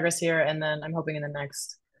work in progress here, and then I'm hoping in the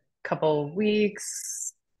next couple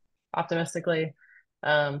weeks, optimistically,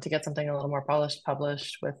 to get something a little more polished,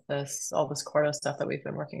 published with all this Cordo stuff that we've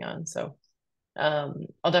been working on. So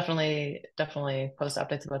I'll definitely post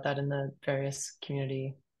updates about that in the various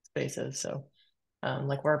community spaces. So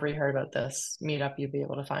like wherever you heard about this meetup, you'd be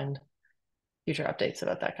able to find future updates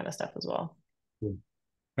about that kind of stuff as well. Cool.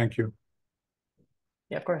 Thank you.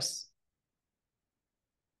 Yeah, of course.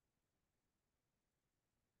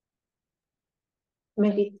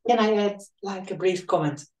 Maybe can I add like a brief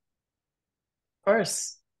comment? Of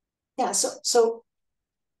course. Yeah, so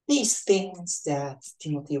these things that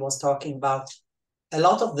Timothy was talking about, a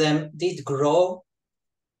lot of them did grow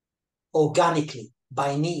organically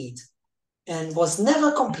by need and was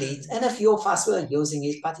never complete. And a few of us were using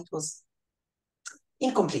it, but it was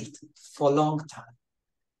incomplete for a long time.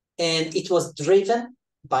 And it was driven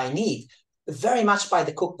by need, very much by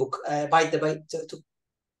the cookbook,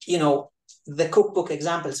 the cookbook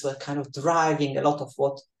examples were kind of driving a lot of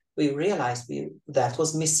what we realized that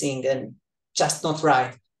was missing and just not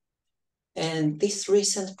right. And this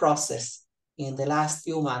recent process in the last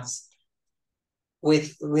few months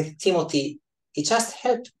with Timothy, it just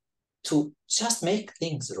helped to just make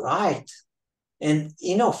things right. And,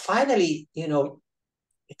 finally,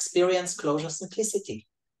 experience Clojure simplicity,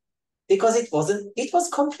 because it was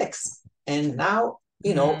complex. And now,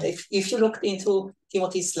 if you looked into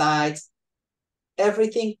Timothy's slides,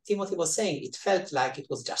 everything Timothy was saying, it felt like it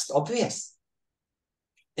was just obvious.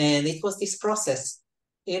 And it was this process,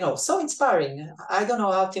 so inspiring. I don't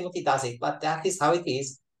know how Timothy does it, but that is how it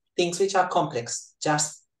is. Things which are complex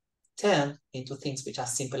just turn into things which are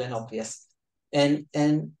simple and obvious. And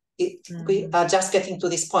we are just getting to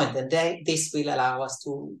this point, and this will allow us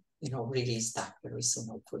to, release that very soon,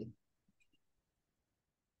 hopefully.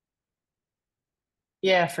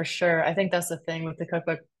 Yeah, for sure. I think that's the thing with the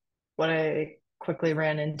cookbook. What I quickly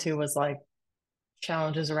ran into was like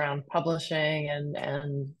challenges around publishing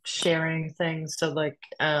and sharing things. So like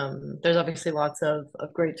there's obviously lots of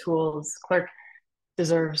great tools. Clerk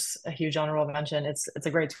deserves a huge honorable mention. It's a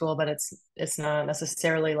great tool, but it's not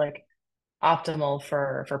necessarily like optimal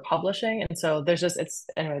for publishing. And so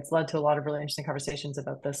it's led to a lot of really interesting conversations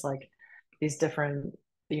about this, like these different,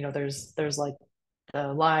 there's like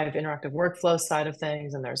the live interactive workflow side of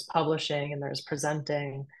things, and there's publishing and there's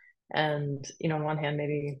presenting. And, on one hand,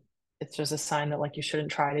 maybe it's just a sign that like you shouldn't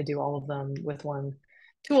try to do all of them with one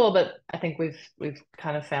tool. But I think we've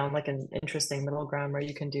kind of found like an interesting middle ground where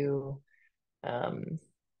you can do,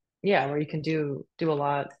 where you can do a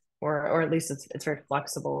lot, or at least it's very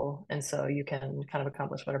flexible. And so you can kind of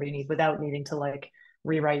accomplish whatever you need without needing to like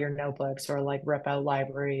rewrite your notebooks or like rip out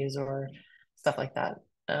libraries or stuff like that.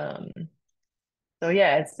 So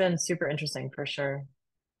yeah, it's been super interesting for sure.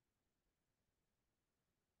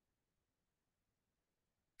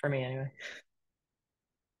 For me anyway.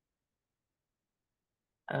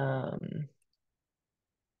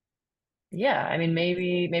 Yeah, I mean,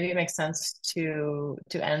 maybe it makes sense to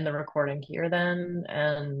end the recording here then,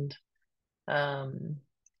 and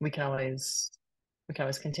we can always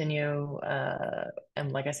continue.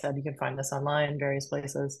 And like I said, you can find us online, various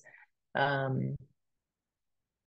places.